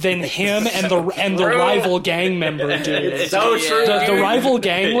chemistry than him and the rival gang member do. It's so true. The rival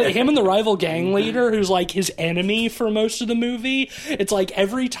gang, him and the rival gang leader, who's like his enemy for most of the movie. It's like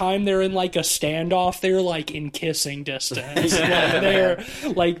every time they're in like a standoff, they're like in kissing distance. Like, they're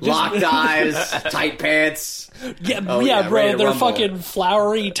like just, Locked eyes, tight pants. yeah, Oh, yeah, yeah, bro. ready to They're rumble. fucking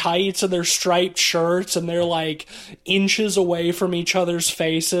flowery tights and their striped shirts, and they're like inches away from each other's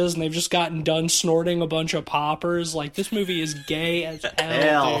faces, and they've just gotten done snorting a bunch of poppers. Like, this movie is gay as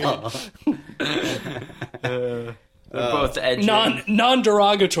hell, dude. They're both edging.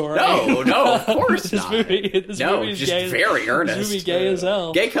 Non-derogatory. No, of course This not. movie, this No, movie is just gay. very earnest. This movie gay as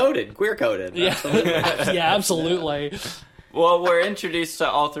hell. Gay coded, queer coded. Yeah, yeah, absolutely. Well, we're introduced to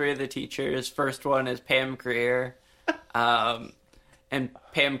all three of the teachers. First one is Pam Grier. And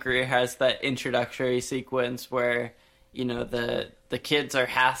Pam Grier has that introductory sequence where, you know, the kids are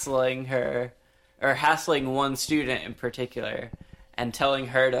hassling her, or hassling one student in particular, and telling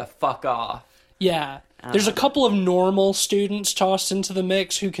her to fuck off. Yeah. There's a couple of normal students tossed into the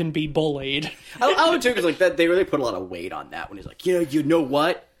mix who can be bullied. I would too, because like that, they really put a lot of weight on that when he's like, you know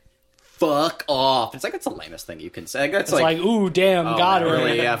what? Fuck off. It's like, that's the lamest thing you can say. That's It's like, ooh, damn, got her.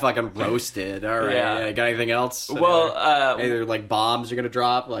 Really, yeah, fucking roasted. All right, Yeah. got anything else? Well, either like bombs you're gonna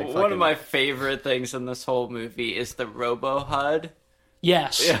drop. Like one fucking... of my favorite things in this whole movie is the Robo-HUD.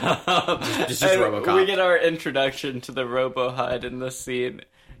 Yes. just And RoboCop. we get our introduction to the Robo-HUD in this scene.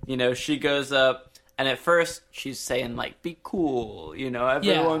 You know, she goes up, And at first, she's saying, like, be cool, you know,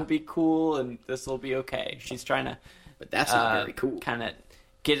 everyone be cool, and this will be okay. She's trying to... But that's not very cool. Kind of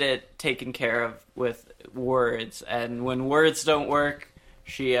get it taken care of with words. And when words don't work,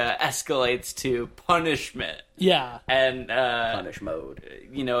 she escalates to punishment. Yeah. And, punish mode.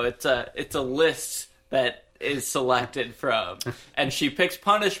 You know, it's a list that is selected from. And she picks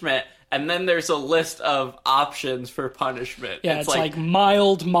punishment, and then there's a list of options for punishment. Yeah, it's like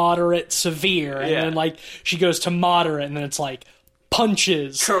mild, moderate, severe. And then, like, she goes to moderate, and then it's like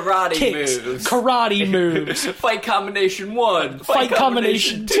punches, karate kicks, moves. Karate moves. Fight combination 1. Fight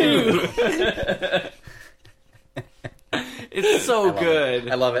combination 2. It's so good.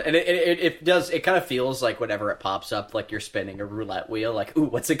 I love it. And it does, it kind of feels like whenever it pops up, like you're spinning a roulette wheel, like, ooh,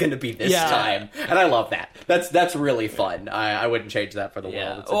 what's it going to be this time? And I love that. That's really fun. I wouldn't change that for the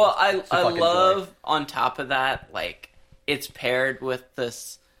world. Well, I love, on top of that, like, it's paired with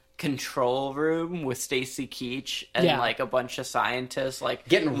this control room with Stacy Keach and like a bunch of scientists like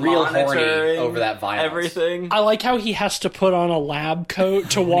getting real horny over that violence. Everything. I like how he has to put on a lab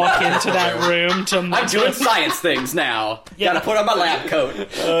coat to walk into that room to I'm doing science things now. Gotta put on my lab coat.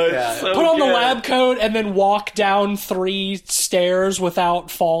 So put on the lab coat and then walk down 3 stairs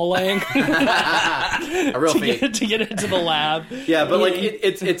without falling. A real feat. To get into the lab. Yeah, but like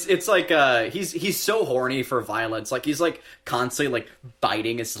it's like he's so horny for violence. Like he's like constantly like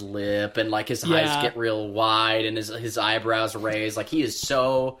biting his lip and like his eyes get real wide and his eyebrows raised. Like he is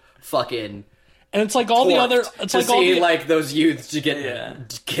so fucking. And it's like all the other. It's like all like those youths to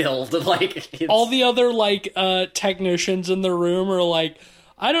get killed. Like all the other like technicians in the room are like,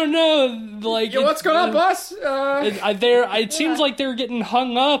 I don't know, like what's going on, boss? It seems like they're getting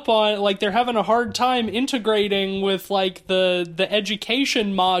hung up on, like they're having a hard time integrating with like the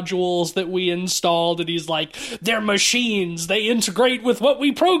education modules that we installed. And he's like, they're machines. They integrate with what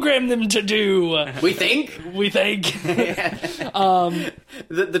we program them to do. We think.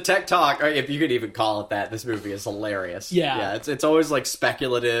 The tech talk, if you could even call it that, this movie is hilarious. Yeah. It's always like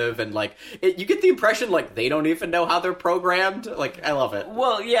speculative and like you get the impression like they don't even know how they're programmed. Like I love it.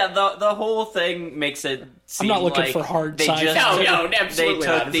 Well, yeah, the whole thing makes it seem I'm not looking like for hard they science. absolutely they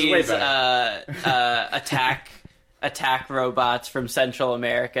not. took these attack robots from Central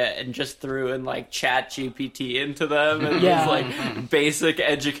America and just threw in like Chat GPT into them and this like basic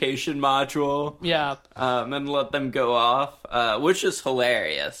education module. Yeah. And let them go off, which is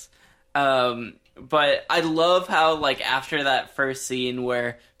hilarious. But I love how like after that first scene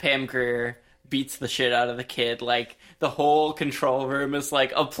where Pam Grier beats the shit out of the kid, like the whole control room is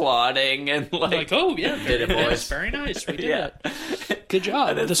like applauding and like oh yeah, did it, boys. Very nice, we did it. Good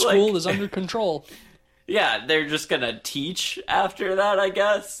job. The school is under control. Yeah, they're just gonna teach after that, I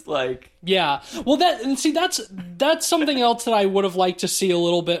guess. Like, yeah. Well, that's something else that I would have liked to see a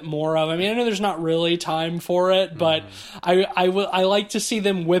little bit more of. I mean, I know there's not really time for it, but I like to see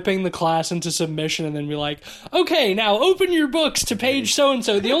them whipping the class into submission and then be like, okay, now open your books to page so and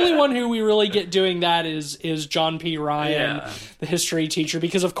so. The only one who we really get doing that is John P. Ryan, the history teacher,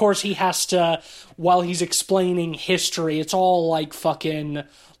 because of course he has to, while he's explaining history, it's all like fucking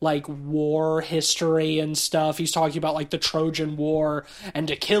like war history and stuff. He's talking about like the Trojan War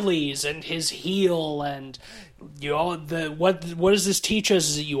and Achilles and his heel, and what does this teach us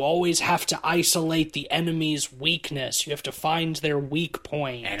is that you always have to isolate the enemy's weakness. You have to find their weak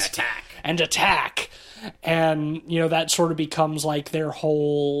point and attack. And you know that sort of becomes like their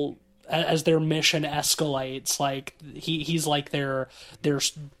whole, as their mission escalates, like he's like their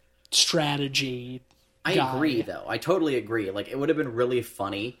strategy. I agree, though. I totally agree. Like, it would have been really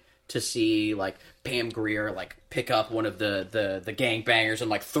funny to see, like, Pam Grier, like, pick up one of the gangbangers and,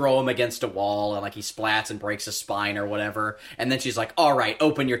 like, throw him against a wall, and, like, he splats and breaks his spine or whatever. And then she's like, all right,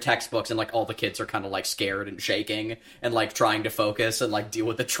 open your textbooks. And, like, all the kids are kind of, like, scared and shaking and, like, trying to focus and, like, deal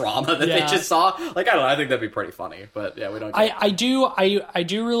with the trauma that they just saw. Like, I don't know. I think that'd be pretty funny. But, yeah, we don't. I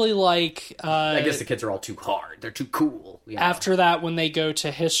do really like... I guess the kids are all too hard. They're too cool. You know? After that, when they go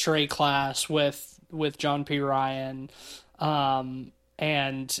to history class with John P. Ryan,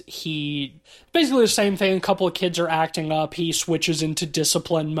 and he basically the same thing. A couple of kids are acting up. He switches into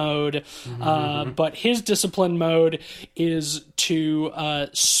discipline mode, but his discipline mode is to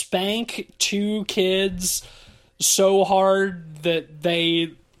spank 2 kids so hard that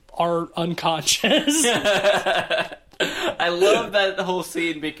they are unconscious. I love that whole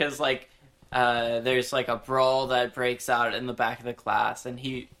scene because like there's like a brawl that breaks out in the back of the class, and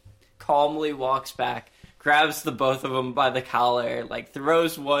he calmly walks back, grabs the both of them by the collar, like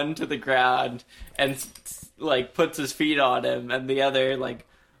throws one to the ground and like puts his feet on him, and the other like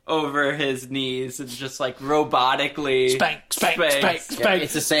over his knees and just like robotically Spank, spank, spank, Yeah, spank.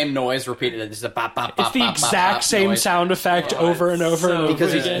 it's the same noise repeated. It's just a bop, bop, It's bop, the bop, exact bop, bop same noise. sound effect over and over and so over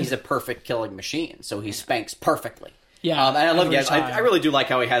Because again. he's a perfect killing machine, so he spanks perfectly. Yeah, and I love. every Yeah, I time. really do like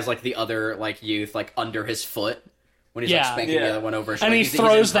how he has like the other like youth like under his foot when he's like Yeah. spanking Yeah. the other one over. His And shoulder. he He's in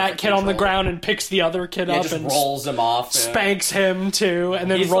throws that perfect kid on the control. ground and picks the other kid Yeah, up just and rolls him off. spanks him too, and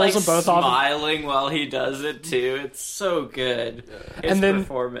then He's rolls like them both off. smiling while he does it too. It's so good. His And then,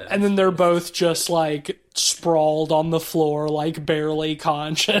 performance. and then they're both just like sprawled on the floor, like barely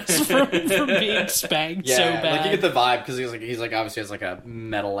conscious from being spanked Yeah, so like bad. you get the vibe because he's like obviously has like a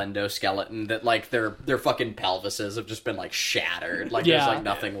metal endoskeleton that like their fucking pelvises have just been like shattered. Like Yeah. there's like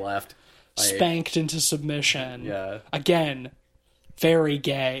nothing left. Like, Spanked into submission. Yeah. Again, very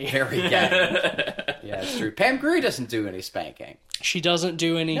gay. Very gay. Yeah, it's true. Pam Grier doesn't do any spanking. She doesn't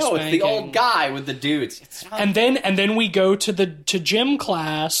do any No, spanking. it's the old guy with the dudes. It's not And then we go to gym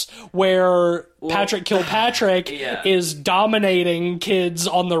class where Patrick Kilpatrick Yeah. is dominating kids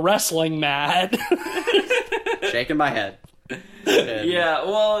on the wrestling mat. shaking my head. And- Yeah,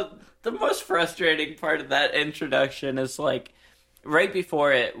 well, the most frustrating part of that introduction is like right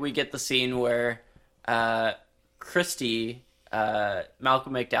before it, we get the scene where Christy,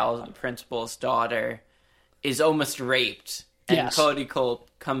 Malcolm McDowell, the principal's daughter, is almost raped, and Yes. Cody Culp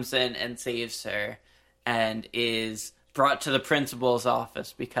comes in and saves her, and is brought to the principal's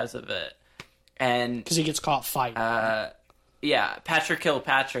office because of it. And Because he gets caught fighting. yeah, Patrick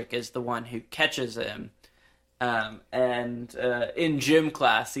Kilpatrick is the one who catches him. And in gym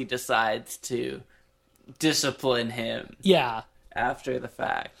class, he decides to discipline him yeah. after the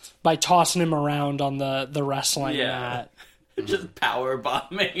fact. By tossing him around on the wrestling Yeah. mat. Just power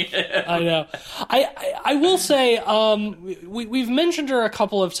bombing him. I know. I will say, we've mentioned her a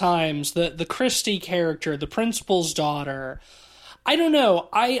couple of times. The Christie character, the principal's daughter. I don't know.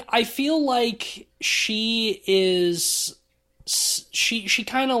 I feel like she is. She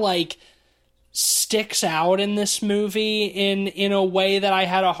kind of like sticks out in this movie in a way that I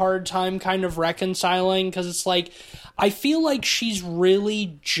had a hard time kind of reconciling, because it's like I feel like she's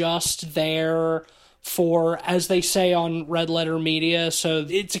really just there for, as they say on Red Letter Media, so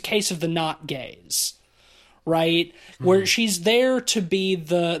it's a case of the not gays, right? Where she's there to be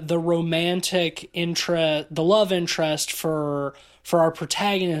the romantic interest, the love interest for our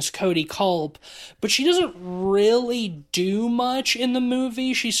protagonist, Cody Culp, but she doesn't really do much in the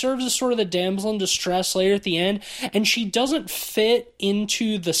movie. She serves as sort of the damsel in distress later at the end, and she doesn't fit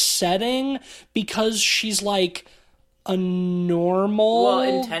into the setting because she's like a normal... Well,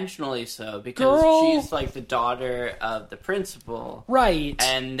 intentionally so, because Girl. she's like the daughter of the principal. Right.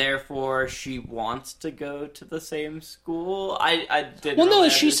 And therefore, she wants to go to the same school. I didn't. Well, no, really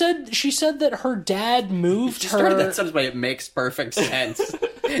she said that her dad moved She started her. that sentence, but it makes perfect sense.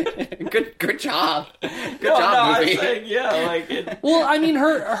 good job. Good No, job, I'm movie. saying, yeah, like it, Well, I mean,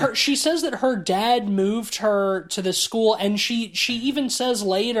 her she says that her dad moved her to the school, and she even says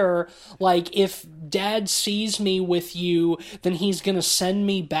later, like, if Dad sees me with you, then he's gonna send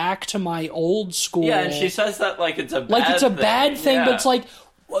me back to my old school. yeah, and she says that like it's a bad like it's a thing. bad thing, Yeah. but it's like,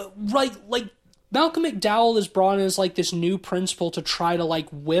 right, like. Malcolm McDowell is brought in as like this new principal to try to like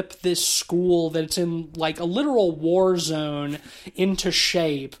whip this school that's in like a literal war zone into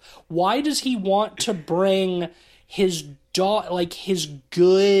shape. Why does he want to bring his like his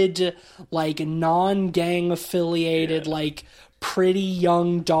good, like non-gang affiliated, like pretty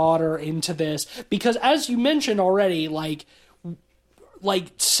young daughter into this? Because as you mentioned already, like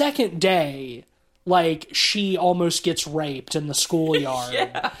second day, like she almost gets raped in the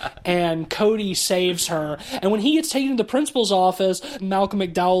schoolyard, and Cody saves her. And when he gets taken to the principal's office, Malcolm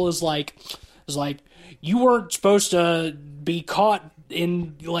McDowell is like, you weren't supposed to be caught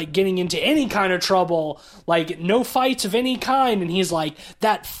in like getting into any kind of trouble, like no fights of any kind. And he's like,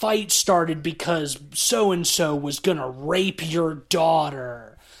 that fight started because so and so was gonna rape your daughter.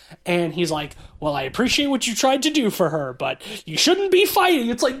 And he's like, well, I appreciate what you tried to do for her, but you shouldn't be fighting.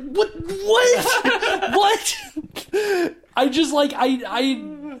 It's like, what? What? I just, like,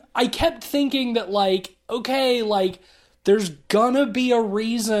 I kept thinking that, like, okay, like, there's gonna be a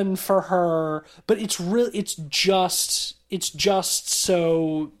reason for her, but it's just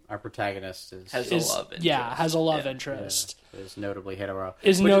so... Our protagonist has Is, a love interest. yeah, has a love interest. is notably hetero.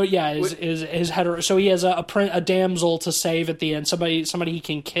 Is hetero. So he has a damsel to save at the end. Somebody he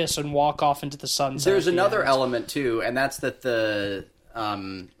can kiss and walk off into the sunset. There's at the another end. element too, and that's that the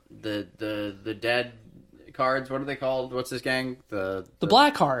dead cards. What are they called? What's this gang? The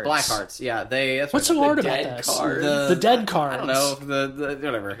Blackhearts. Blackhearts. Yeah, they. That's What's what- so hard about dead this? cards. The dead cards. I don't know. The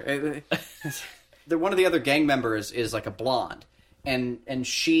whatever. One of the other gang members is like a blonde, and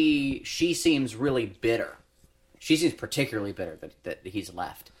she seems really bitter. She seems particularly bitter that he's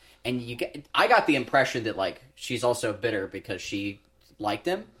left. And I got the impression that like she's also bitter because she liked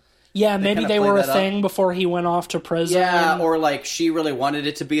him. Yeah, maybe they were a thing before he went off to prison. Yeah, or like she really wanted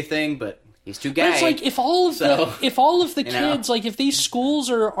it to be a thing, but he's too gay. But it's like if all of the kids, like if these schools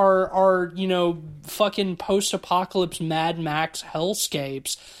are fucking post-apocalypse Mad Max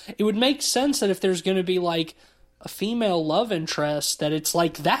hellscapes, it would make sense that if there's going to be like a female love interest, that it's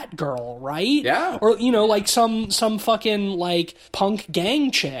like that girl, right? Yeah. Or like some fucking like punk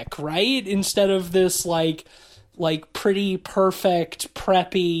gang chick, right? Instead of this like pretty perfect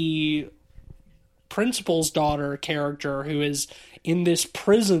preppy principal's daughter character who is in this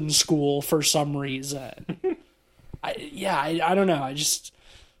prison school for some reason. I don't know. It's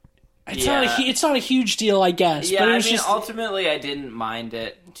not a huge deal, I guess. Yeah, but it was ultimately I didn't mind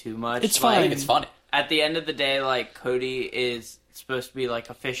it too much. It's fine. I think it's funny. At the end of the day, like, Cody is supposed to be like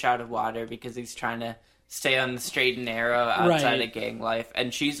a fish out of water because he's trying to stay on the straight and narrow outside of gang life,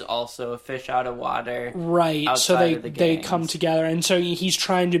 and she's also a fish out of water. Right. So they come together, and so he's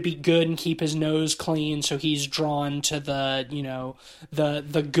trying to be good and keep his nose clean, so he's drawn to the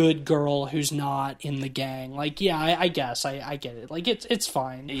the good girl who's not in the gang. Like, yeah, I guess I get it. Like, it's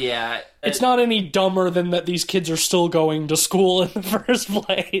fine. Yeah. It's not any dumber than that these kids are still going to school in the first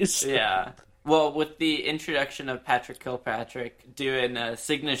place. Yeah. Well, with the introduction of Patrick Kilpatrick doing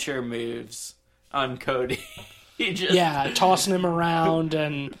signature moves on Cody, he just tossing him around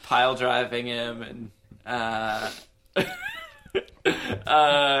and pile driving him and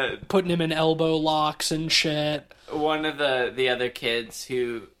putting him in elbow locks and shit. One of the other kids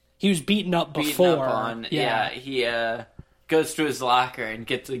who he was beaten up before, he goes to his locker and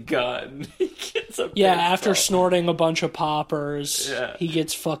gets a gun. He gets a after snorting a bunch of poppers, he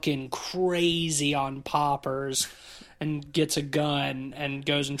gets fucking crazy on poppers and gets a gun and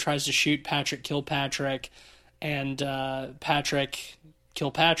goes and tries to shoot Patrick Kilpatrick, and Patrick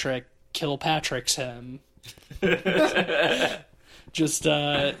Kilpatrick Kilpatricks him. Just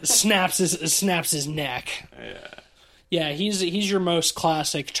snaps his neck. Yeah, he's your most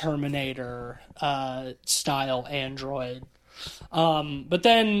classic Terminator style android. But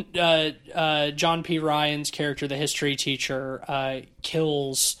then John P. Ryan's character, the history teacher,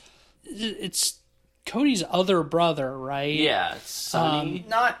 kills. It's Cody's other brother, right? Yeah, Sonny.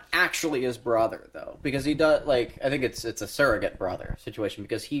 Not actually his brother though, because he does like I think it's a surrogate brother situation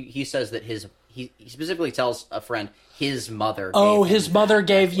because he says that he specifically tells a friend his mother. His mother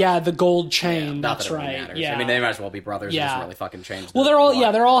gave the gold chain. Yeah, that's that right. Matters. Yeah, I mean they might as well be brothers. Yeah, it doesn't really fucking change. Well,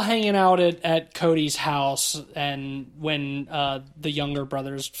 they're all hanging out at Cody's house, and when the younger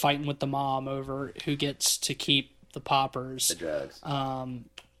brother's fighting with the mom over who gets to keep the poppers, the drugs. I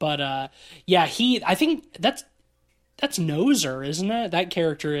think that's Noser, isn't it? That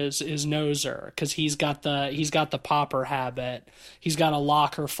character is Noser because he's got the popper habit. He's got a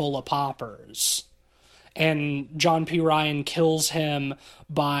locker full of poppers, and John P. Ryan kills him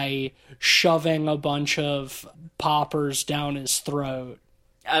by shoving a bunch of poppers down his throat.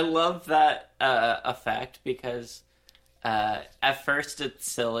 I love that effect because at first it's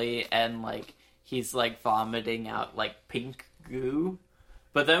silly and like he's like vomiting out like pink goo.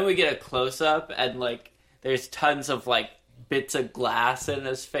 But then we get a close-up, and, like, there's tons of, like, bits of glass in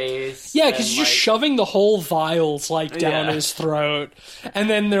his face. Yeah, because he's just shoving the whole vials, like, down his throat. And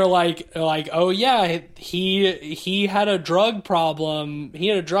then they're like, oh, yeah, he had a drug problem. He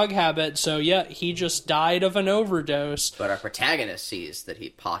had a drug habit, so, yeah, he just died of an overdose. But our protagonist sees that he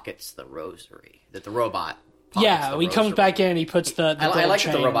pockets the rosary, that the robot he comes back in, he puts the I like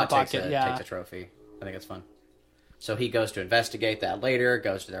that the robot takes takes a trophy. I think it's fun. So he goes to investigate that later,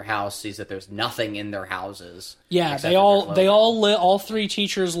 goes to their house, sees that there's nothing in their houses. Yeah, all three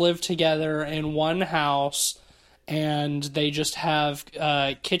teachers live together in one house, and they just have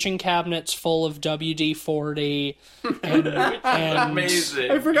kitchen cabinets full of WD-40 and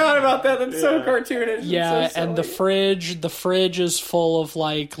amazing. I forgot about that. That's so cartoonish. Yeah, so and the fridge is full of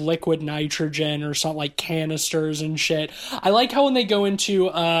like liquid nitrogen or something, like canisters and shit. I like how when they go into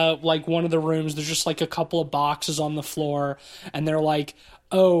like one of the rooms, there's just like a couple of boxes on the floor, and they're like,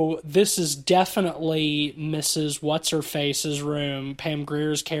 oh, this is definitely Mrs. What's-Her-Face's room, Pam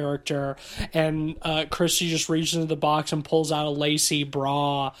Grier's character, and Christy just reaches into the box and pulls out a lacy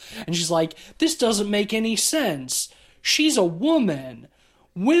bra, and she's like, this doesn't make any sense. She's a woman.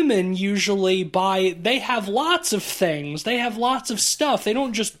 women usually they have lots of things. They have lots of stuff. They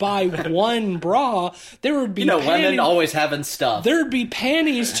don't just buy one bra. There would be women always having stuff. There'd be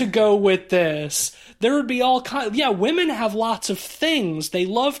panties to go with this. There would be all kinds. Yeah, women have lots of things. They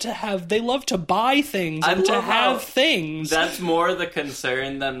love to buy things and to have things. That's more the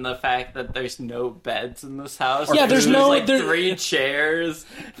concern than the fact that there's no beds in this house. Yeah, there's like 3 chairs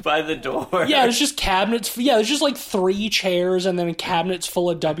by the door. Yeah, it's just cabinets. Yeah, there's just like 3 chairs and then cabinets full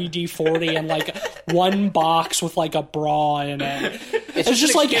of WD-40 and like one box with like a bra in it. It's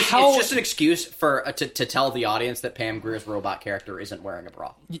just like how it's just an excuse for to tell the audience that Pam Grier's robot character isn't wearing a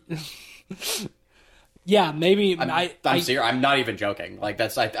bra. Yeah, maybe I'm serious. I'm not even joking. Like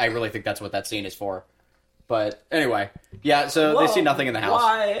that's I really think that's what that scene is for. But anyway, yeah. So they see nothing in the house.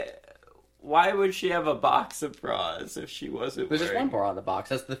 Why would she have a box of bras if she wasn't? There's just one bra in the box.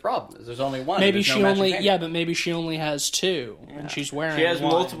 That's the problem. There's only one. Maybe she but maybe she only has 2, and she's wearing. She has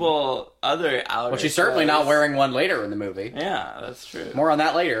multiple other outer. Well, she's certainly not wearing one later in the movie. Yeah, that's true. More on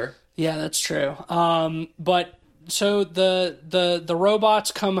that later. Yeah, that's true. But. So the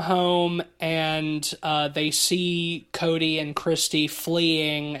robots come home and they see Cody and Christy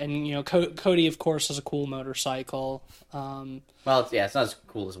fleeing, and Cody of course has a cool motorcycle. Well, it's not as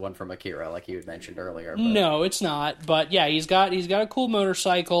cool as one from Akira, like you had mentioned earlier. But... No, it's not. But yeah, he's got a cool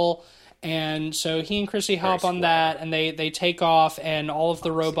motorcycle, and so he and Christy hop on that, and they take off, and all of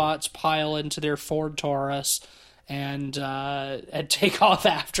the robots pile into their Ford Taurus. And take off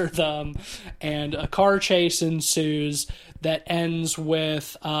after them, and a car chase ensues that ends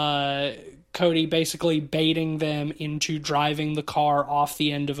with Cody basically baiting them into driving the car off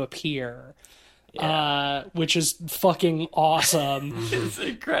the end of a pier, which is fucking awesome. It's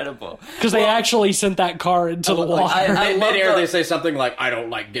incredible. Because they actually sent that car into the water. In midair, they say something like, "I don't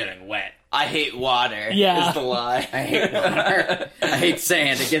like getting wet. I hate water." Yeah. Is the lie. I hate water. I hate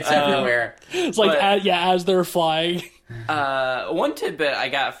sand. It gets everywhere. It's like, as they're flying. One tidbit I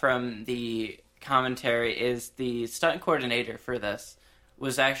got from the commentary is the stunt coordinator for this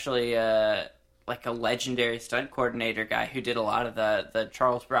was actually like a legendary stunt coordinator guy who did a lot of the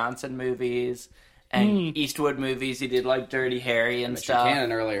Charles Bronson movies and Eastwood movies. He did like Dirty Harry and stuff.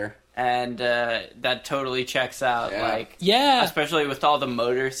 Cannon earlier. And that totally checks out, especially with all the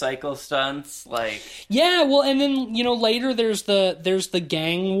motorcycle stunts, Yeah, well, and then later there's the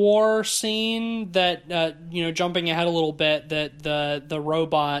gang war scene that jumping ahead a little bit, that the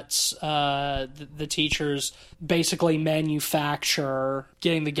robots, the teachers basically manufacture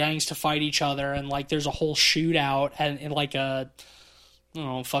getting the gangs to fight each other, and there's a whole shootout and in like a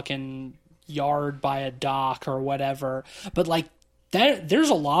fucking yard by a dock or whatever, but there's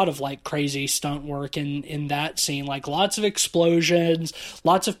a lot of crazy stunt work in that scene, lots of explosions,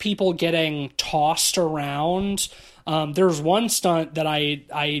 lots of people getting tossed around. There's one stunt that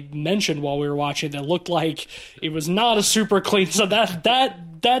I mentioned while we were watching that looked like it was not a super clean. So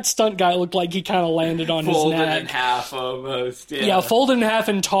that stunt guy looked like he kind of landed on his neck. Folded in half almost. Yeah, folded in half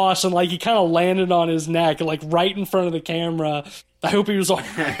and tossed, and he kind of landed on his neck, right in front of the camera. I hope he was all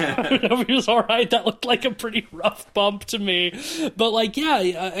right. I hope he was all right. That looked like a pretty rough bump to me. But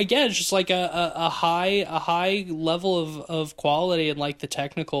again, it's just a high level of quality and the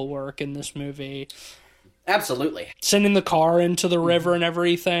technical work in this movie. Absolutely. Sending the car into the river and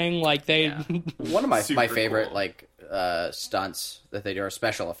everything, One of my favorite cool. Stunts that they do are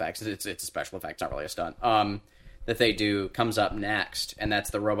special effects. It's a special effect, not really a stunt. That they do comes up next, and that's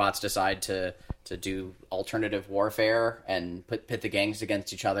the robots decide to do alternative warfare and pit the gangs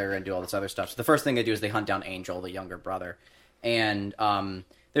against each other and do all this other stuff. So the first thing they do is they hunt down Angel, the younger brother, and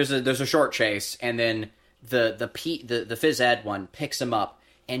there's a short chase, and then the phys ed one picks him up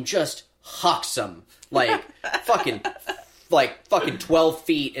and just hucks him fucking 12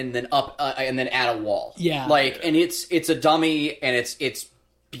 feet and then up and then at a wall. Yeah, and it's a dummy, and it's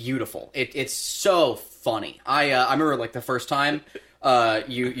beautiful. It's so funny. I remember the first time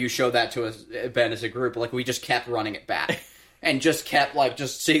you showed that to us, Ben, as a group, we just kept running it back. And just kept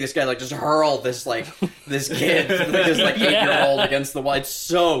just seeing this guy just hurl this this kid, this 8-year-old against the wall. It's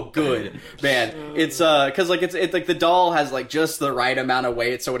so good, man. It's because it's the doll has just the right amount of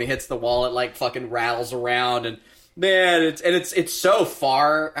weight, so when he hits the wall, it fucking rattles around, and man, it's so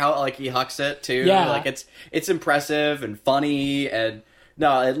far how he hucks it too. Yeah, it's impressive and funny, and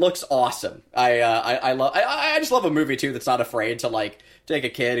no, it looks awesome. I just love a movie too that's not afraid to take a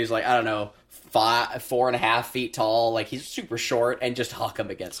kid who's I don't know, 4.5 feet tall, he's super short, and just huck him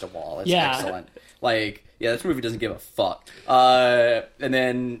against a wall. It's excellent. This movie doesn't give a fuck. And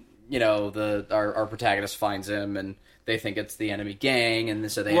then our protagonist finds him, and they think it's the enemy gang,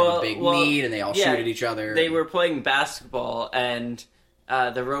 and so they have a big meet, and they all shoot at each other. They were playing basketball, and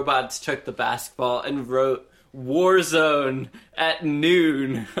the robots took the basketball and wrote Warzone at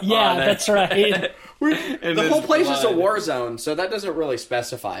noon. Yeah, on it. that's right. The whole place is a war zone, so that doesn't really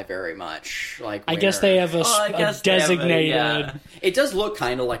specify very much. Like, I guess they have a designated. It does look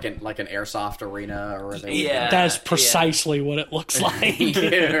kind of like an airsoft arena, or That's precisely what it looks like.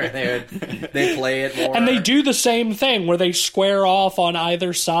 they play it more, and they do the same thing where they square off on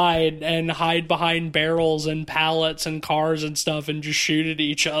either side and hide behind barrels and pallets and cars and stuff and just shoot at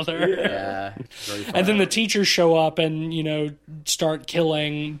each other. Yeah, and then the teachers show up and start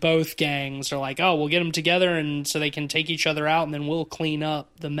killing both gangs. They're like, oh, we'll get them together and so they can take each other out, and then we'll clean up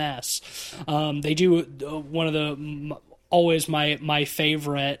the mess. They do one of the always my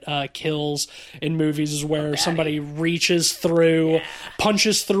favorite kills in movies is where somebody reaches through,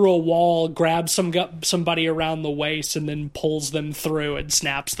 punches through a wall, grabs somebody around the waist, and then pulls them through and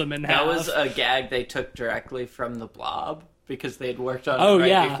snaps them in half. That was a gag they took directly from The Blob, because they had worked on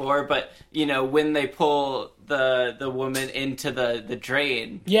it before. But when they pull the woman into the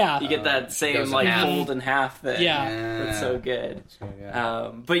drain, you get that same fold in half thing. That's so good.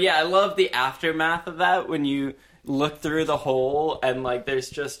 But yeah, I love the aftermath of that when you look through the hole and there's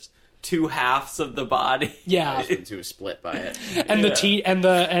just two halves of the body. Yeah, to split by it. And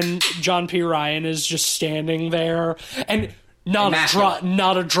and John P. Ryan is just standing there and. Not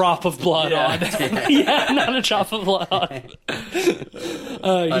a drop of blood on. Not a drop of blood on.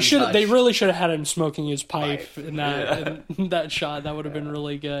 They really should have had him smoking his pipe in that shot. That would have been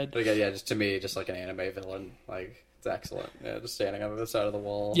really good. But again, just to me, just like an anime villain, it's excellent. Yeah, just standing on the side of the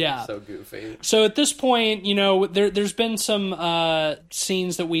wall. Yeah, so goofy. So at this point, there's been some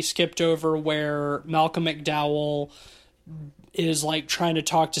scenes that we skipped over where Malcolm McDowell is trying to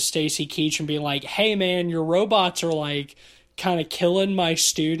talk to Stacy Keach and being like, "Hey, man, your robots are kind of killing my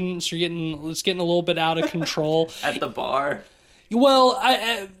students. It's getting a little bit out of control." At the bar. Well,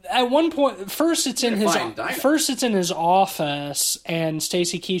 at one point, first it's in his office, and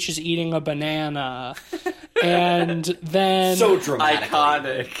Stacy Keach is eating a banana, and then so dramatic,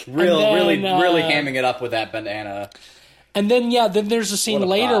 iconic, really hamming it up with that banana. And then there's a scene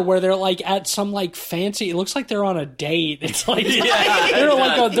later where they're at some fancy. It looks like they're on a date. It's they're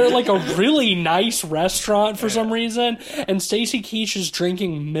a really nice restaurant for some reason. And Stacy Keach is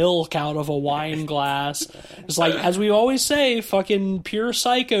drinking milk out of a wine glass. It's as we always say, fucking pure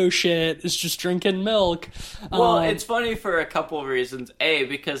psycho shit is just drinking milk. Well, it's funny for a couple of reasons. A,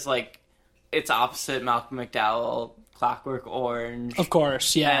 because it's opposite Malcolm McDowell, Clockwork Orange, of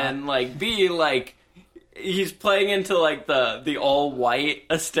course, yeah, and B, he's playing into the all white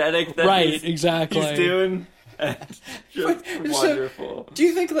aesthetic that he's doing. Just wonderful. Do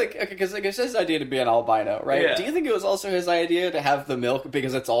you think because it's his idea to be an albino, right? Yeah. Do you think it was also his idea to have the milk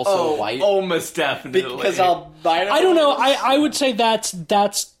because it's also white? Almost definitely. Because albino. I don't know. I would say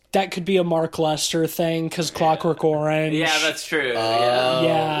that could be a Mark Lester thing because Clockwork Orange. Yeah, that's true.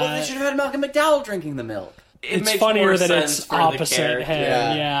 Yeah. Well, they should have had Malcolm McDowell drinking the milk. It's funnier that it's opposite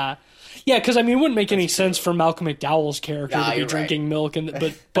him. Yeah. Yeah, because it wouldn't make any sense for Malcolm McDowell's character to be drinking milk,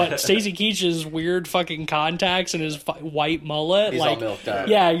 but Stacy Keach's weird fucking contacts and his white mullet, he's all milked out.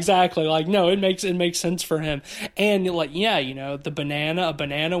 Yeah, exactly. No, it makes sense for him. And the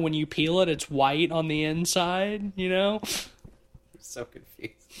banana, when you peel it, it's white on the inside. I'm so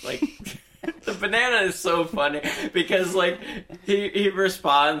confused. The banana is so funny because he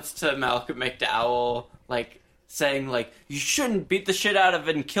responds to Malcolm McDowell saying you shouldn't beat the shit out of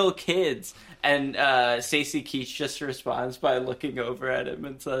and kill kids, and Stacy Keach just responds by looking over at him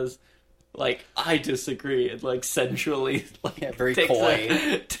and says I disagree, and sensually very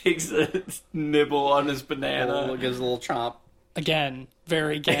coy takes a nibble on his banana, gives a little chomp. Again,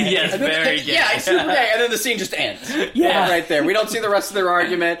 very gay. Yes, very gay. Yeah, it's super gay. And then the scene just ends. Yeah. Right there. We don't see the rest of their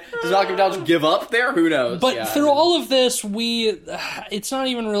argument. Does Malcolm McDowell just give up there? Who knows? But through all of this, it's not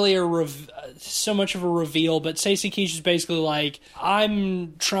even really so much of a reveal, but Stacy Keach is basically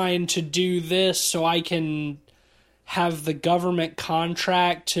I'm trying to do this so I can have the government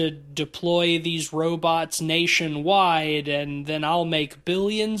contract to deploy these robots nationwide, and then I'll make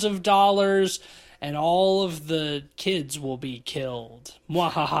billions of dollars, and all of the kids will be killed.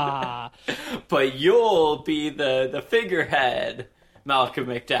 Mwahaha. But you'll be the figurehead, Malcolm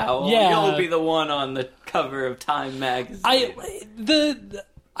McDowell. Yeah. You'll be the one on the cover of Time magazine.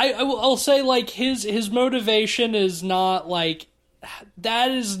 I'll say his motivation is not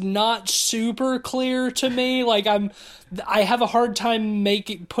that is not super clear to me. I have a hard time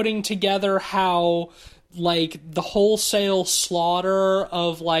putting together how the wholesale slaughter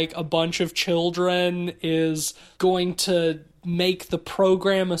of a bunch of children is going to make the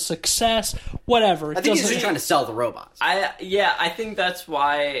program a success. Whatever. I think he's just trying to sell the robots. I think that's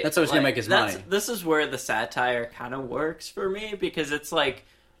why... That's how he's going to make his money. This is where the satire kind of works for me, because it's like,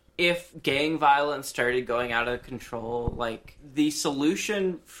 if gang violence started going out of control, like, the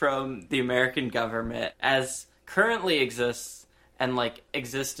solution from the American government as currently exists and, like,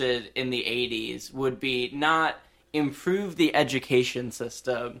 existed in the 80s would be not improve the education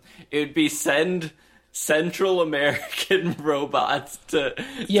system. It would be send Central American robots to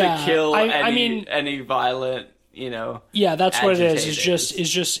kill any violent, Yeah, that's what it is. It's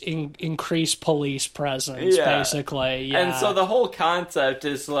just increase police presence, basically. Yeah. And so the whole concept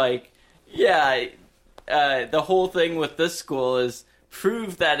is like, the whole thing with this school is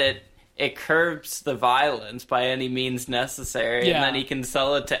prove that it curbs the violence by any means necessary, and then he can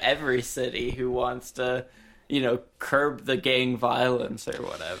sell it to every city who wants to, curb the gang violence or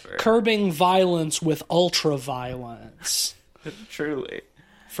whatever. Curbing violence with ultra violence. Truly.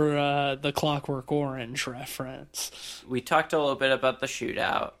 For the Clockwork Orange reference. We talked a little bit about the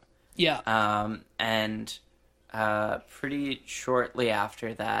shootout. Yeah. And pretty shortly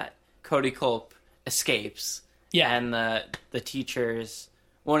after that, Cody Culp escapes. Yeah. And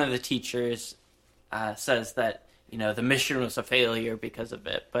one of the teachers says that, the mission was a failure because of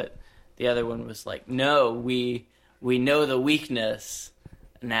it, but the other one was like, no, we know the weakness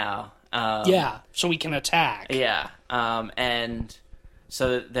now. So we can attack. Yeah. And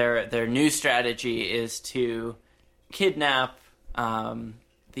so their new strategy is to kidnap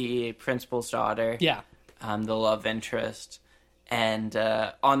the principal's daughter. Yeah. The love interest. And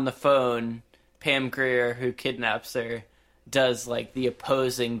on the phone, Pam Grier, who kidnaps her, does like the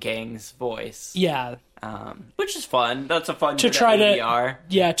opposing gang's voice. Yeah. Which is fun. That's a fun to try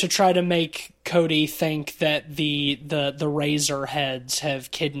ADR. to try to make Cody think that the Razorheads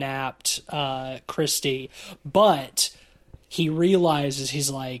have kidnapped Christy, but he realizes, he's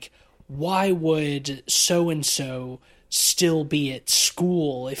like, why would so and so still be at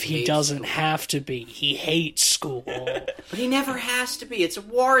school if he doesn't have to be? He hates school. But he never has to be. It's a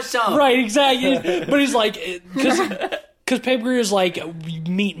war zone. Right, exactly. But he's like, because Pam Grier's like,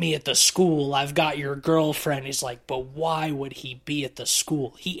 meet me at the school. I've got your girlfriend. He's like, but why would he be at the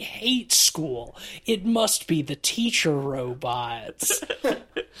school? He hates school. It must be the teacher robots.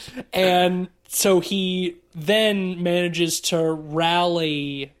 And so he then manages to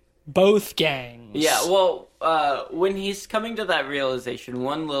rally both gangs. Yeah, well, when he's coming to that realization,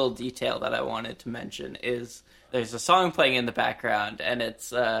 one little detail that I wanted to mention is there's a song playing in the background, and it's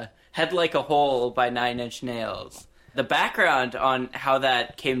Head Like a Hole by Nine Inch Nails. The background on how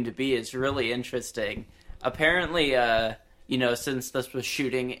that came to be is really interesting. Apparently, since this was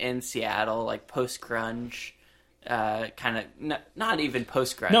shooting in Seattle, like post-grunge, kind of, not even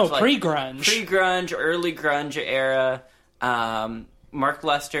post-grunge. No, like pre-grunge. Pre-grunge, early grunge era. Mark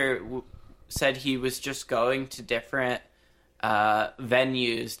Lester said he was just going to different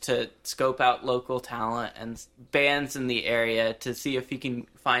venues to scope out local talent and bands in the area to see if he can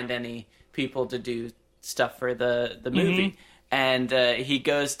find any people to do stuff for the movie. Mm-hmm. And he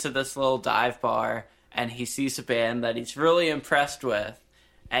goes to this little dive bar and he sees a band that he's really impressed with,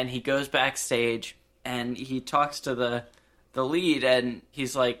 and he goes backstage and he talks to the lead, and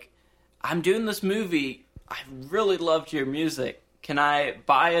he's like, I'm doing this movie, I really loved your music, can I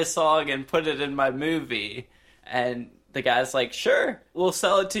buy a song and put it in my movie? And the guy's like, sure, we'll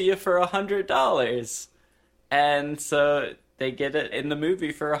sell it to you for $100. And so they get it in the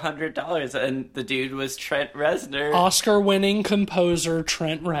movie for $100, and the dude was Trent Reznor. Oscar-winning composer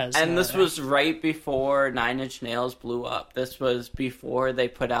Trent Reznor. And this was right before Nine Inch Nails blew up. This was before they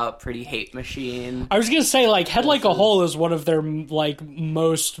put out Pretty Hate Machine. I was going to say, like, Head Like a Hole is one of their, like,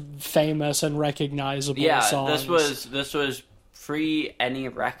 most famous and recognizable songs. This was pre any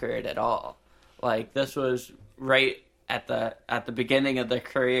record at all. Like, this was right at the beginning of their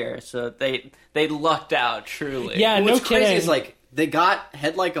career, so they lucked out, truly. Yeah, What's no crazy kidding. is, like, they got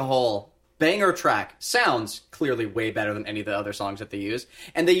Head Like a Hole, banger track, sounds clearly way better than any of the other songs that they use,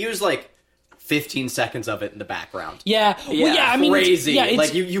 and they use, like, 15 seconds of it in the background. Yeah, well, yeah, I mean, crazy. it's,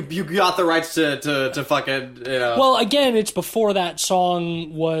 like, you got the rights to fucking, Well, again, it's before that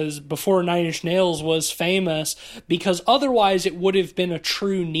song before Nine Inch Nails was famous, because otherwise it would have been a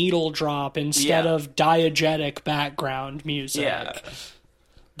true needle drop instead of diegetic background music. Yeah.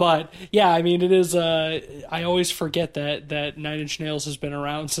 But, yeah, I mean, it is, I always forget that Nine Inch Nails has been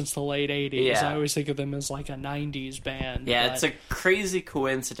around since the late 80s. Yeah. I always think of them as, like, a 90s band. Yeah, but... it's a crazy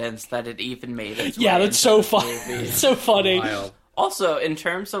coincidence that it even made its way. Yeah, that's so into the fun. movie. It's so funny. Wild. Also, in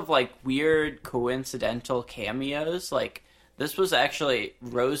terms of, like, weird coincidental cameos, like, this was actually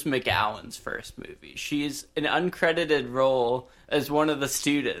Rose McGowan's first movie. She's an uncredited role as one of the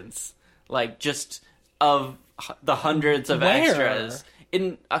students, like just of the hundreds of Where? extras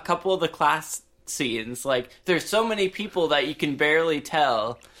in a couple of the class scenes. Like, there's so many people that you can barely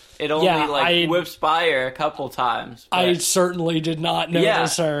tell. It only whips by her a couple times. I certainly did not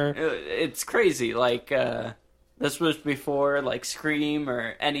notice her. It's crazy. Like, this was before like Scream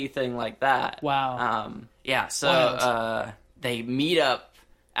or anything like that. Wow. So they meet up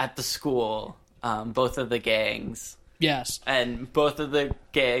at the school, both of the gangs. Yes. And both of the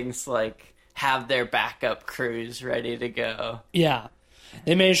gangs like have their backup crews ready to go. Yeah.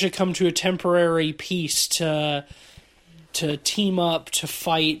 They managed to come to a temporary peace to team up to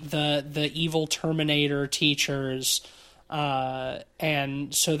fight the evil Terminator teachers.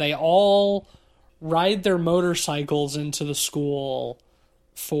 And so they all ride their motorcycles into the school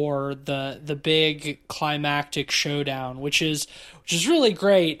for the big climactic showdown, which is really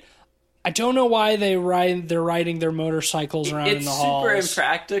great. I don't know why they're riding their motorcycles around in the halls. It's super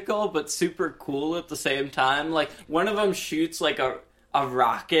impractical, but super cool at the same time. Like, one of them shoots like a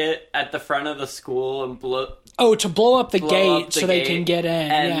rocket at the front of the school and to blow up the gate so they can get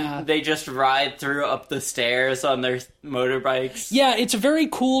in. And they just ride through up the stairs on their motorbikes. Yeah, it's a very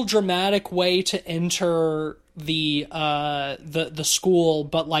cool, dramatic way to enter the school.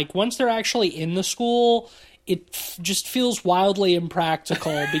 But like once they're actually in the school, it just feels wildly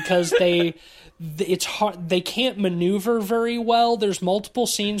impractical because it's hard. They can't maneuver very well. There's multiple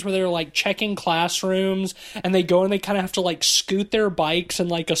scenes where they're like checking classrooms and they go and they kind of have to like scoot their bikes in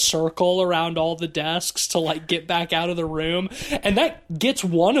like a circle around all the desks to like get back out of the room. And that gets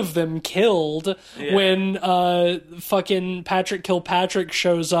one of them killed when fucking Patrick Kilpatrick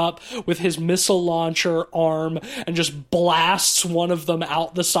shows up with his missile launcher arm and just blasts one of them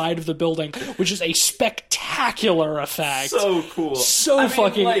out the side of the building, which is a spectacular effect. So cool.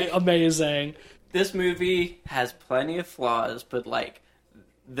 Fucking amazing. This movie has plenty of flaws, but like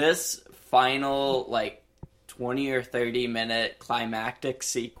this final like 20 or 30 minute climactic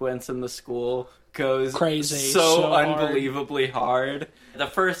sequence in the school goes crazy, so unbelievably hard. The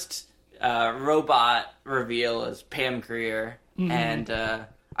first robot reveal is Pam Grier, and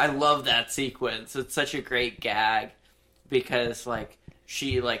I love that sequence. It's such a great gag because like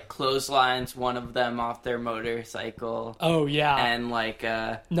she like clotheslines one of them off their motorcycle. Oh yeah, and like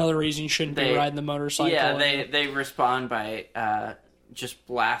another reason you shouldn't be riding the motorcycle. Yeah, they respond by just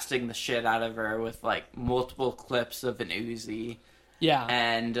blasting the shit out of her with like multiple clips of an Uzi. Yeah,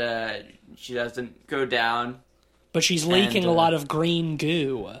 and she doesn't go down, but she's leaking a lot of green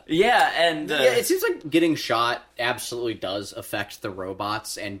goo. Yeah, and it seems like getting shot absolutely does affect the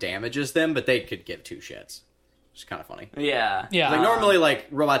robots and damages them, but they could give two shits. It's kind of funny. Yeah. Like, normally, like,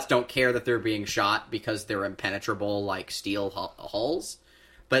 robots don't care that they're being shot because they're impenetrable, like, steel hulls.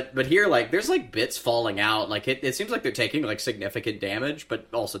 But here, like, there's, like, bits falling out. Like, it seems like they're taking, like, significant damage, but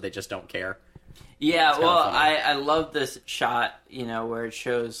also they just don't care. Yeah, well, I love this shot, you know, where it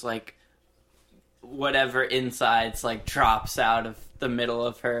shows, like, whatever insides, like, drops out of the middle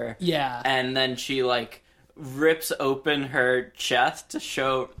of her. Yeah. And then she, like, rips open her chest to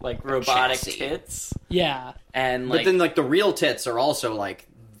show like robotic tits. Yeah. And like, but then like the real tits are also like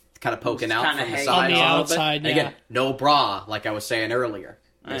kind of poking out from the side. On the outside, yeah. Again, no bra, like I was saying earlier.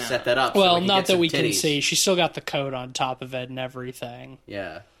 They set that up. Well, so not that we can see. She's still got the coat on top of it and everything.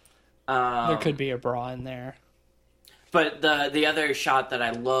 Yeah. There could be a bra in there. But the other shot that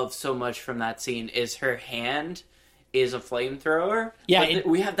I love so much from that scene is her hand is a flamethrower. Yeah,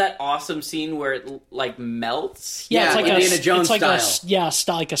 we have that awesome scene where it like melts. Yeah, it's like Indiana Jones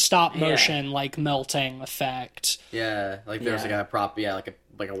style. Like a stop motion like melting effect. Yeah, like there's like a prop. Yeah, like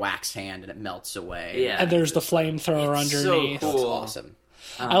a wax hand and it melts away. Yeah, and there's the flamethrower underneath. So cool. That's awesome.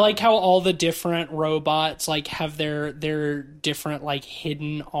 I like how all the different robots like have their different like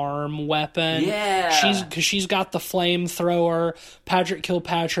hidden arm weapon. Yeah, she's got the flamethrower. Patrick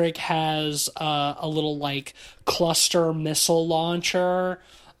Kilpatrick has a little like cluster missile launcher.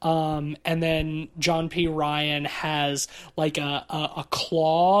 And then John P. Ryan has like a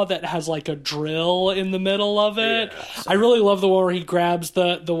claw that has like a drill in the middle of it. Yeah, I really love the one where he grabs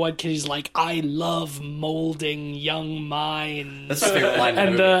the one kid. He's like, "I love molding young minds." That's my favorite line.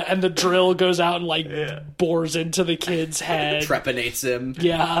 And the drill goes out and like bores into the kid's head, trepanates him.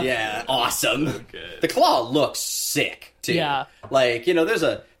 Yeah, awesome. Okay. The claw looks sick too. Yeah, like there's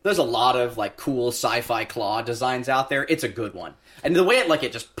a lot of like cool sci-fi claw designs out there. It's a good one. And the way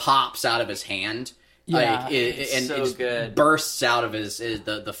it just pops out of his hand Yeah. and It's so it good. bursts out of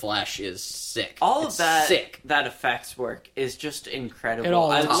the flesh is sick. All It's of that sick. that effects work is just incredible. It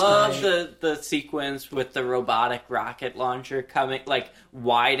all I looks love great. the sequence with the robotic rocket launcher coming, like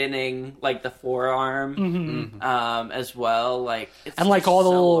widening like the forearm as well. Like it's And like just all the so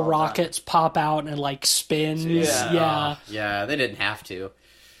little well done. rockets pop out and it like spins. Yeah. Yeah, they didn't have to,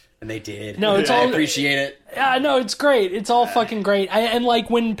 and they did. No, it's I all- appreciate it. Yeah, no, it's great. It's all fucking great. And like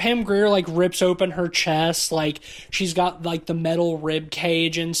when Pam Grier like rips open her chest, like she's got like the metal rib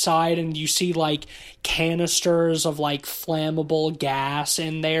cage inside, and you see like canisters of like flammable gas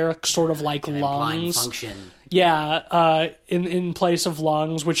in there, sort of like Implying lungs. function. Yeah, in place of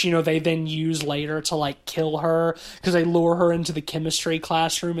lungs, which they then use later to like kill her because they lure her into the chemistry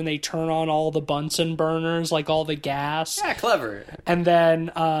classroom and they turn on all the Bunsen burners, like all the gas. Yeah, clever. And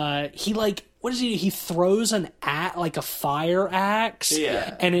then he like what is he? He throws like a fire axe,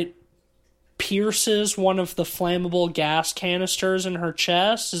 Yeah. and it pierces one of the flammable gas canisters in her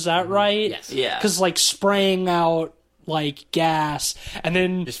chest. Is that right? Yes. Yeah. Because like spraying out like gas, and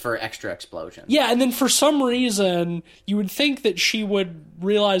then Just for extra explosion. yeah, and then for some reason you would think that she would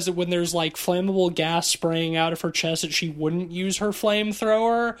realize that when there's like flammable gas spraying out of her chest that she wouldn't use her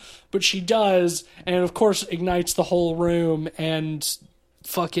flamethrower, but she does, and it of course ignites the whole room and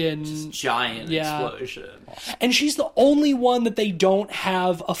fucking giant Yeah. explosion. and she's the only one that they don't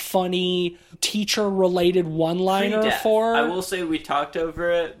have a funny teacher related one-liner Pre-death. for. I will say we talked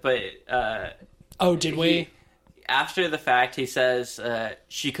over it, but Oh, did we? after the fact, he says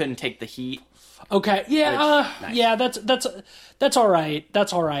she couldn't take the heat. Okay, yeah, Nice. yeah, that's all right.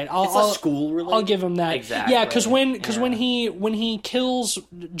 That's all right. It's a school related. I'll give him that. Exactly. Yeah, because when Yeah. he kills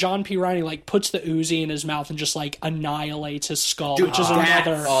John P. Reilly, like puts the Uzi in his mouth and just like annihilates his skull, which is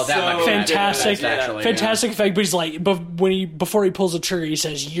another fantastic, fantastic effect. But he's like, before he pulls the trigger, he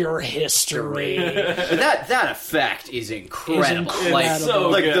says, "Your history." But that effect is incredible. incredible. Like, It's so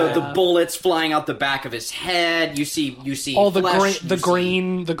like good. the bullets flying out the back of his head. You see All the flesh,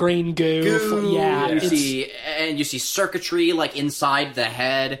 green, the green goo. Yeah, You it's, see circuitry like inside the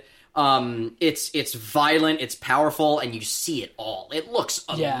head. It's violent, it's powerful, and you see it all. It looks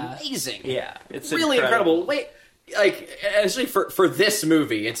Yeah. amazing. Yeah, it's really incredible. Wait, like actually for this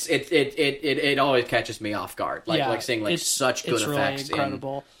movie, it always catches me off guard. Like Yeah, like seeing like it's- such good it's really effects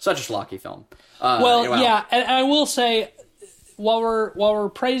incredible. in such a schlocky film. well, wow. yeah, and I will say, while we're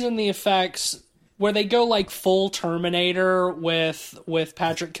praising the effects, where they go like full Terminator with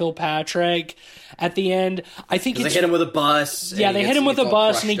Patrick Kilpatrick at the end, I think They it's hit him with a bus. yeah, they hit him with a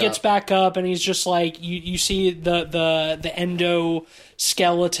bus and he gets back. back up and he's just like you see the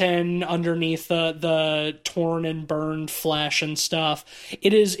endoskeleton underneath the torn and burned flesh and stuff.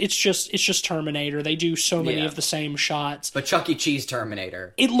 It's just Terminator. They do so many Yeah. of the same shots. But Chuck E. Cheese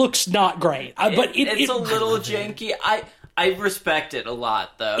Terminator. It looks not great, but it's a little janky. I respect it a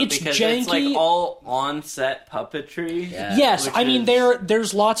lot though, It's because janky. it's like all on-set puppetry. Yeah. Yes, which I mean is-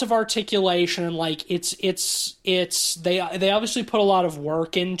 there's lots of articulation and like it's they obviously put a lot of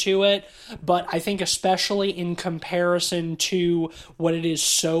work into it, but I think especially in comparison to what it is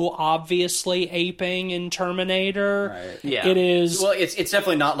so obviously aping in Terminator, Right. Yeah. it is. Well, it's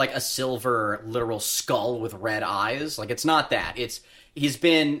definitely not like a silver literal skull with red eyes. Like it's not that.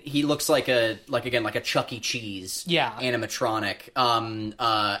 He looks like a Chuck E. Cheese Yeah. animatronic.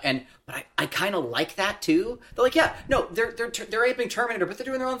 But I kind of like that too. They're like, yeah, no, they're aping Terminator, but they're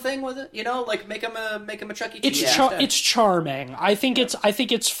doing their own thing with it. You know, like make him a Chuck E. Cheese. It's charming. I think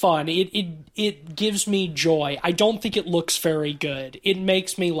it's fun. It gives me joy. I don't think it looks very good. It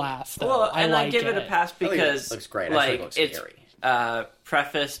makes me laugh though. Well, I and like I give it a pass think it because looks great. I think it looks it's scary.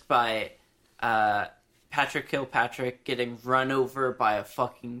 prefaced by Patrick Kilpatrick getting run over by a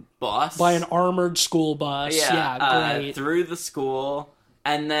fucking bus. By an armored school bus. Yeah, great. Through the school,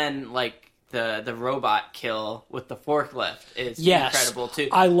 and then like the robot kill with the forklift is Yes, incredible too.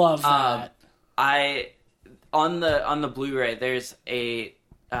 I love that. On the Blu-ray, there's a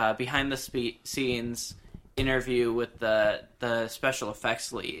behind the scenes interview with the special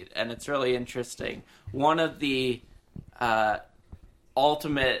effects lead, and it's really interesting. One of the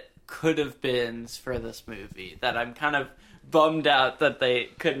ultimate could have beens for this movie that I'm kind of bummed out that they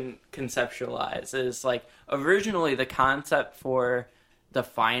couldn't conceptualize is like originally the concept for the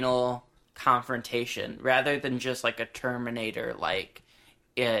final confrontation, rather than just like a Terminator, like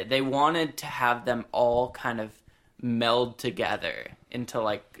they wanted to have them all kind of meld together into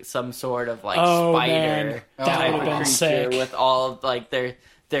like some sort of like spider That type would've of been creature sick. with all of like their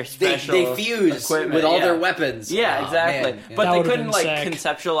special They fuse equipment. with all Yeah. their weapons. Yeah, Oh, exactly. man. But That they would've couldn't been like sick.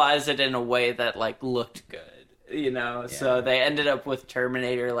 conceptualize it in a way that like looked good. So they ended up with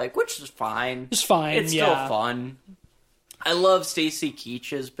Terminator, like, which is fine. It's fine, It's still fun. I love Stacy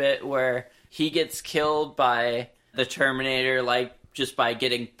Keach's bit where he gets killed by the Terminator, like, just by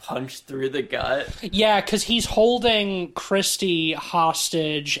getting punched through the gut. Yeah, because he's holding Christy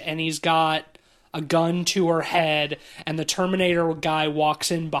hostage, and he's got a gun to her head, and the Terminator guy walks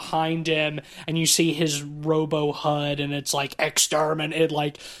in behind him, and you see his robo HUD, and it's like exterminate. It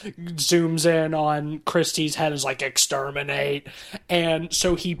like zooms in on Christie's head as like exterminate, and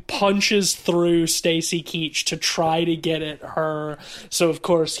so he punches through Stacy Keach to try to get at her. So of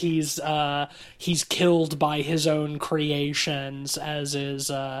course he's killed by his own creations, as is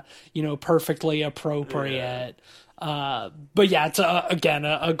perfectly appropriate. Yeah. But yeah, it's again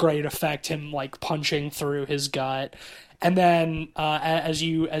a great effect, him like punching through his gut. And then as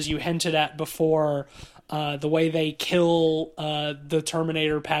you hinted at before, the way they kill the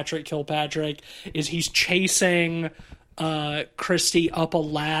Terminator, Patrick Kilpatrick, is he's chasing Christy up a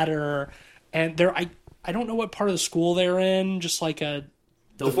ladder, and I don't know what part of the school they're in, just like the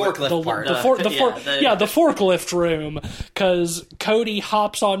forklift part. The forklift room, because Cody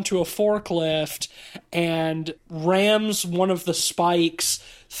hops onto a forklift and rams one of the spikes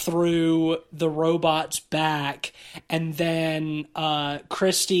through the robot's back, and then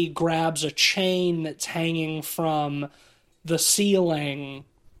Christy grabs a chain that's hanging from the ceiling,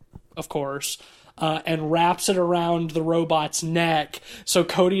 of course, and wraps it around the robot's neck. So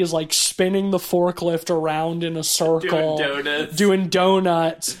Cody is like spinning the forklift around in a circle, doing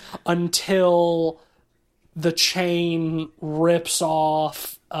donuts until the chain rips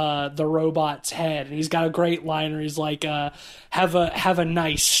off the robot's head. And he's got a great line where he's like, have a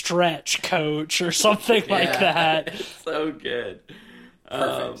nice stretch, coach, or something like that. It's so good.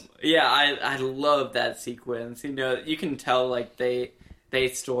 Perfect. I love that sequence. You can tell like they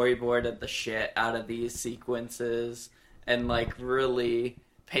storyboarded the shit out of these sequences and like really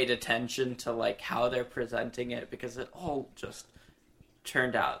paid attention to like how they're presenting it, because it all just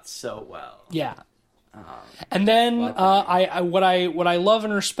turned out so well. Yeah. And then what I love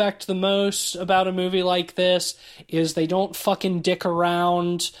and respect the most about a movie like this is they don't fucking dick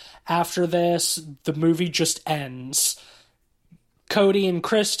around after this. The movie just ends. Cody and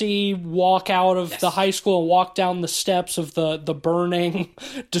Christy walk out of the high school and walk down the steps of the burning,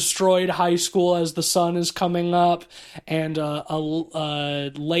 destroyed high school as the sun is coming up, and a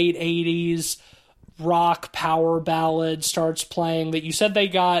late 80s rock power ballad starts playing that you said they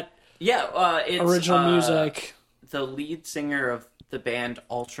got it's original music. The lead singer of the band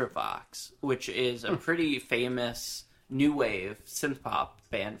Ultravox, which is a pretty famous new wave synth pop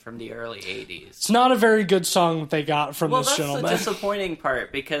band from the early 80s. It's not a very good song that they got from this gentleman. That's the disappointing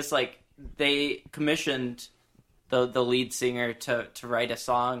part, because like they commissioned the lead singer to write a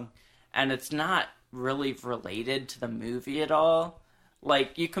song, and it's not really related to the movie at all.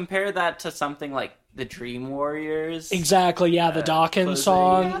 Like, you compare that to something like the Dream Warriors. Exactly, yeah, the Dawkins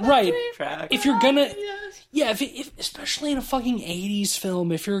song. Right. Track. If you're gonna... Yeah, if especially in a fucking 80s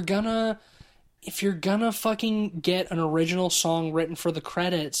film, if you're gonna fucking get an original song written for the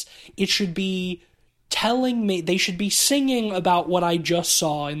credits, it should be telling me, they should be singing about what I just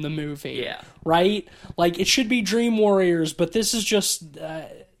saw in the movie. Yeah. Right? Like, it should be Dream Warriors, but this is just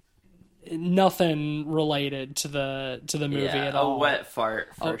nothing related to the movie at all. A wet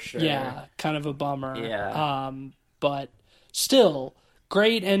fart for sure. Yeah, kind of a bummer. Yeah. But still,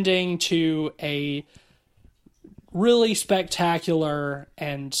 great ending to a really spectacular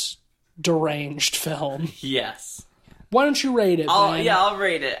and deranged film. Yes. Why don't you rate it, Ben? I'll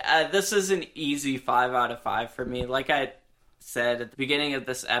rate it. This is an easy 5 out of 5 for me. Like I said at the beginning of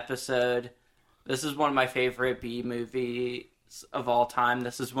this episode, this is one of my favorite B movies of all time.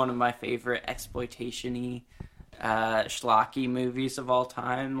 This is one of my favorite exploitation-y, schlocky movies of all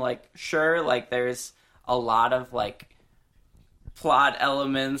time. Like, sure, like, there's a lot of, like, plot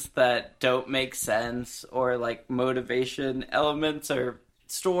elements that don't make sense, or, like, motivation elements, or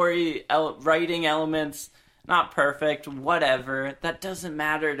story writing elements, not perfect, whatever. That doesn't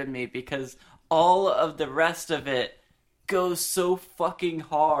matter to me, because all of the rest of it goes so fucking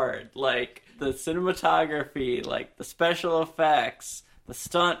hard. Like, the cinematography, like, the special effects, the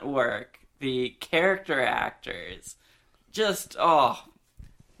stunt work, the character actors, just,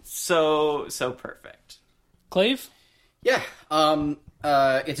 so perfect. Clave? Yeah,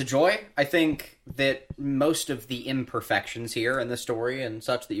 it's a joy. I think that most of the imperfections here in the story and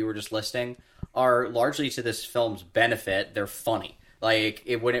such that you were just listing are largely to this film's benefit. They're funny. Like,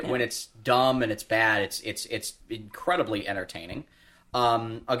 when it's dumb and it's bad, it's incredibly entertaining.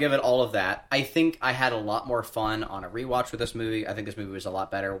 I'll give it all of that. I think I had a lot more fun on a rewatch with this movie. I think this movie was a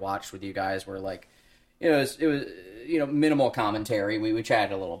lot better watched with you guys, where, like, it was minimal commentary. We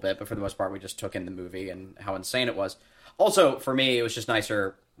chatted a little bit, but for the most part, we just took in the movie and how insane it was. Also, for me, it was just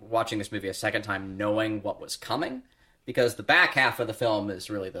nicer watching this movie a second time, knowing what was coming, because the back half of the film is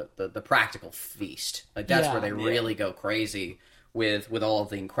really the practical feast. Like that's where they really go crazy with all of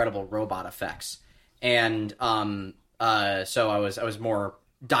the incredible robot effects. And so I was more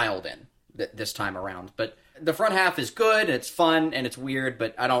dialed in this time around. But the front half is good, and it's fun, and it's weird,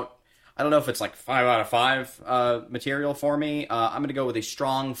 but I don't know if it's like 5 out of 5 material for me. I'm going to go with a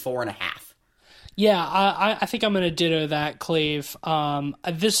strong 4.5. Yeah, I think I'm going to ditto that, Cleve.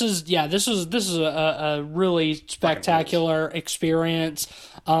 This is a really spectacular experience.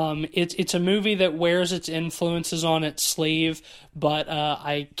 It's a movie that wears its influences on its sleeve, but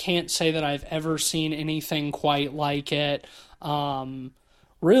I can't say that I've ever seen anything quite like it.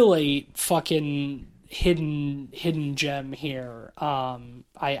 Really fucking hidden gem here.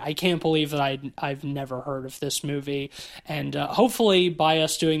 I can't believe that I've never heard of this movie, and hopefully by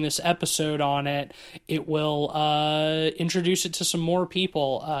us doing this episode on it, it will introduce it to some more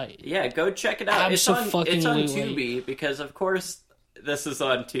people. Yeah, go check it out. It's on Tubi, because of course this is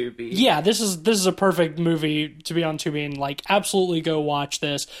on Tubi. Yeah, this is a perfect movie to be on Tubi, and like absolutely go watch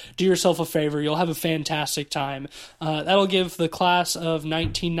this. Do yourself a favor, you'll have a fantastic time. That'll give the class of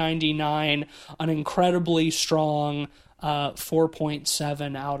 1999 an incredibly strong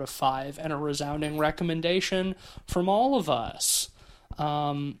 4.7 out of 5 and a resounding recommendation from all of us.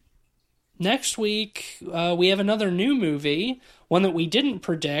 Next week we have another new movie, one that we didn't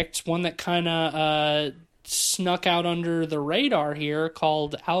predict, one that kind of snuck out under the radar here,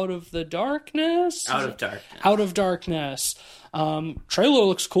 called Out of Darkness. Trailer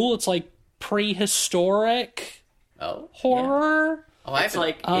looks cool. It's like prehistoric horror. Oh, it's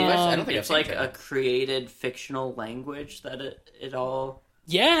like I don't think it's like a created fictional language that it all.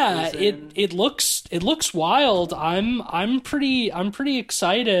 Yeah, it looks wild. I'm pretty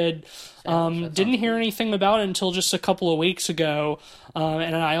excited. Didn't hear anything about it until just a couple of weeks ago,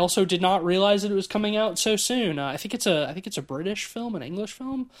 and I also did not realize that it was coming out so soon. I think it's a British film, an English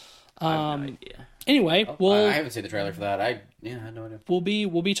film. I have no idea. Anyway, I haven't seen the trailer for that. I had no idea.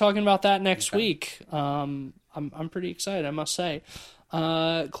 We'll be talking about that next week. I'm pretty excited, I must say.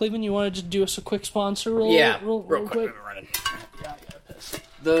 Cleveland, you wanted to do us a quick sponsor? Real quick.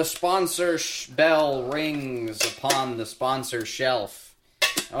 The sponsor bell rings upon the sponsor shelf.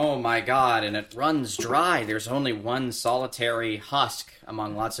 Oh my god, and it runs dry. There's only one solitary husk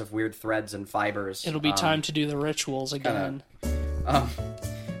among lots of weird threads and fibers. It'll be time to do the rituals again.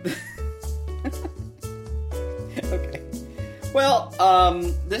 Okay. Well,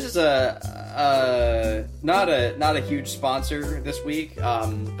 this is not a huge sponsor this week,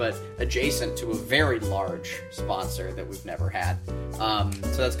 but adjacent to a very large sponsor that we've never had.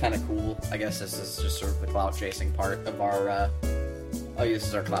 So that's kind of cool. I guess this is just sort of the cloud chasing part of our. This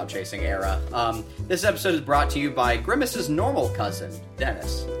is our cloud chasing era. This episode is brought to you by Grimace's normal cousin,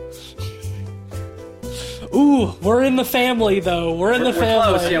 Dennis. Ooh, we're in the family, though. We're family.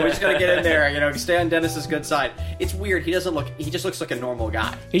 Close. Yeah, we just gotta get in there. Stay on Dennis's good side. It's weird. He just looks like a normal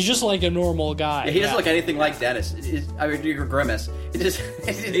guy. He's just like a normal guy. Yeah, he doesn't look anything like Dennis. Grimace.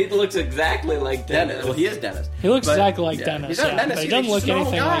 He looks exactly like Dennis. Well, he is Dennis. He looks exactly like Dennis. He's not Dennis. But he doesn't look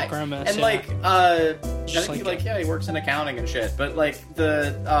anything like Grimace. And I think he works in accounting and shit. But but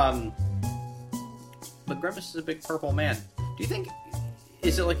Grimace is a big purple man. Do you think,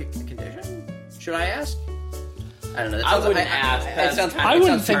 is it like a condition? Should I ask? I don't know. I wouldn't ask. I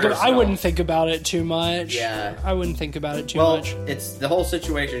wouldn't think about it too much. Yeah. I wouldn't think about it too much. Well, it's the whole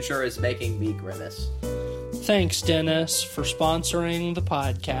situation sure is making me grimace. Thanks, Dennis, for sponsoring the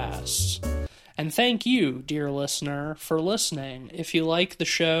podcast. And thank you, dear listener, for listening. If you like the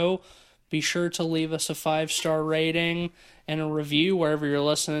show, be sure to leave us a 5-star rating and a review wherever you're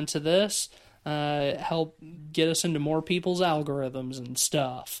listening to this. Help get us into more people's algorithms and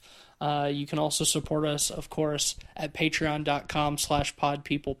stuff. You can also support us, of course, at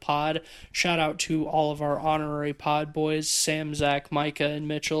patreon.com/podpeoplepod. Shout out to all of our honorary pod boys, Sam, Zach, Micah, and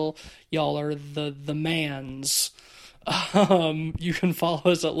Mitchell. Y'all are the mans. You can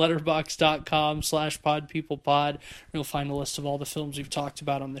follow us at letterboxd.com/podpeoplepod. You'll find a list of all the films we've talked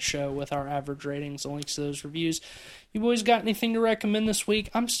about on the show with our average ratings and links to those reviews. You boys got anything to recommend this week?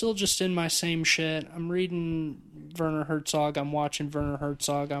 I'm still just in my same shit. I'm reading Werner Herzog. I'm watching Werner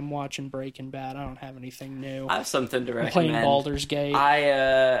Herzog. I'm watching Breaking Bad. I don't have anything new. I have something to recommend. I'm playing Baldur's Gate.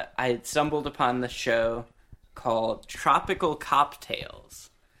 I stumbled upon the show called Tropical Cocktails.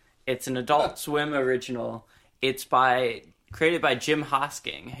 It's an Adult Swim original. It's created by Jim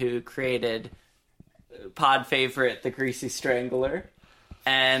Hosking, who created pod favorite The Greasy Strangler.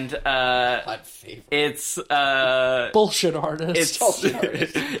 And My favorite. it's Bullshit artist.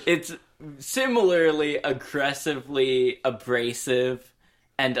 it's similarly aggressively abrasive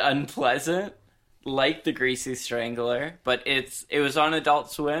and unpleasant, like The Greasy Strangler, but it was on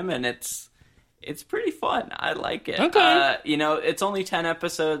Adult Swim, and it's pretty fun. I like it. Okay. It's only 10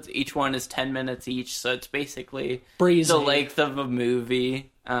 episodes. Each one is 10 minutes each, so it's basically Breezy. the length of a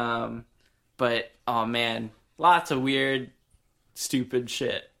movie. But, oh man, lots of weird, stupid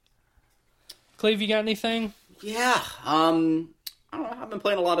shit. Cleve, you got anything? Yeah. I don't know. I've been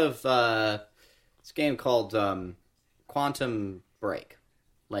playing a lot of this game called Quantum Break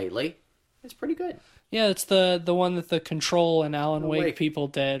lately. It's pretty good. Yeah, it's the one that the Control and Alan Wake Wake. people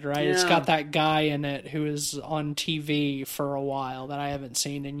did, right? It's Yeah. got that guy in it who is on TV for a while that I haven't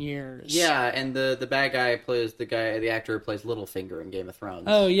seen in years. Yeah, and the bad guy plays the actor who plays Littlefinger in Game of Thrones.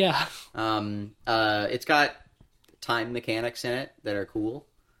 Oh, yeah. It's got time mechanics in it that are cool.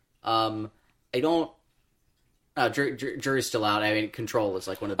 I don't. Jury's still out. I mean, Control is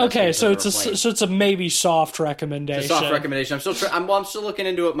like one of the best Okay, games so I've it's ever played. it's a maybe soft recommendation. It's a soft recommendation. I'm still looking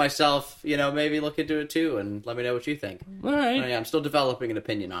into it myself. Maybe look into it too, and let me know what you think. All right. Yeah, I'm still developing an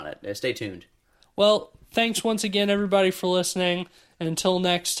opinion on it. Stay tuned. Well, thanks once again, everybody, for listening. And until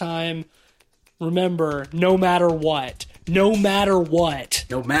next time, remember, no matter what, No matter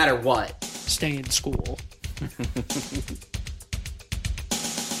what. stay in school.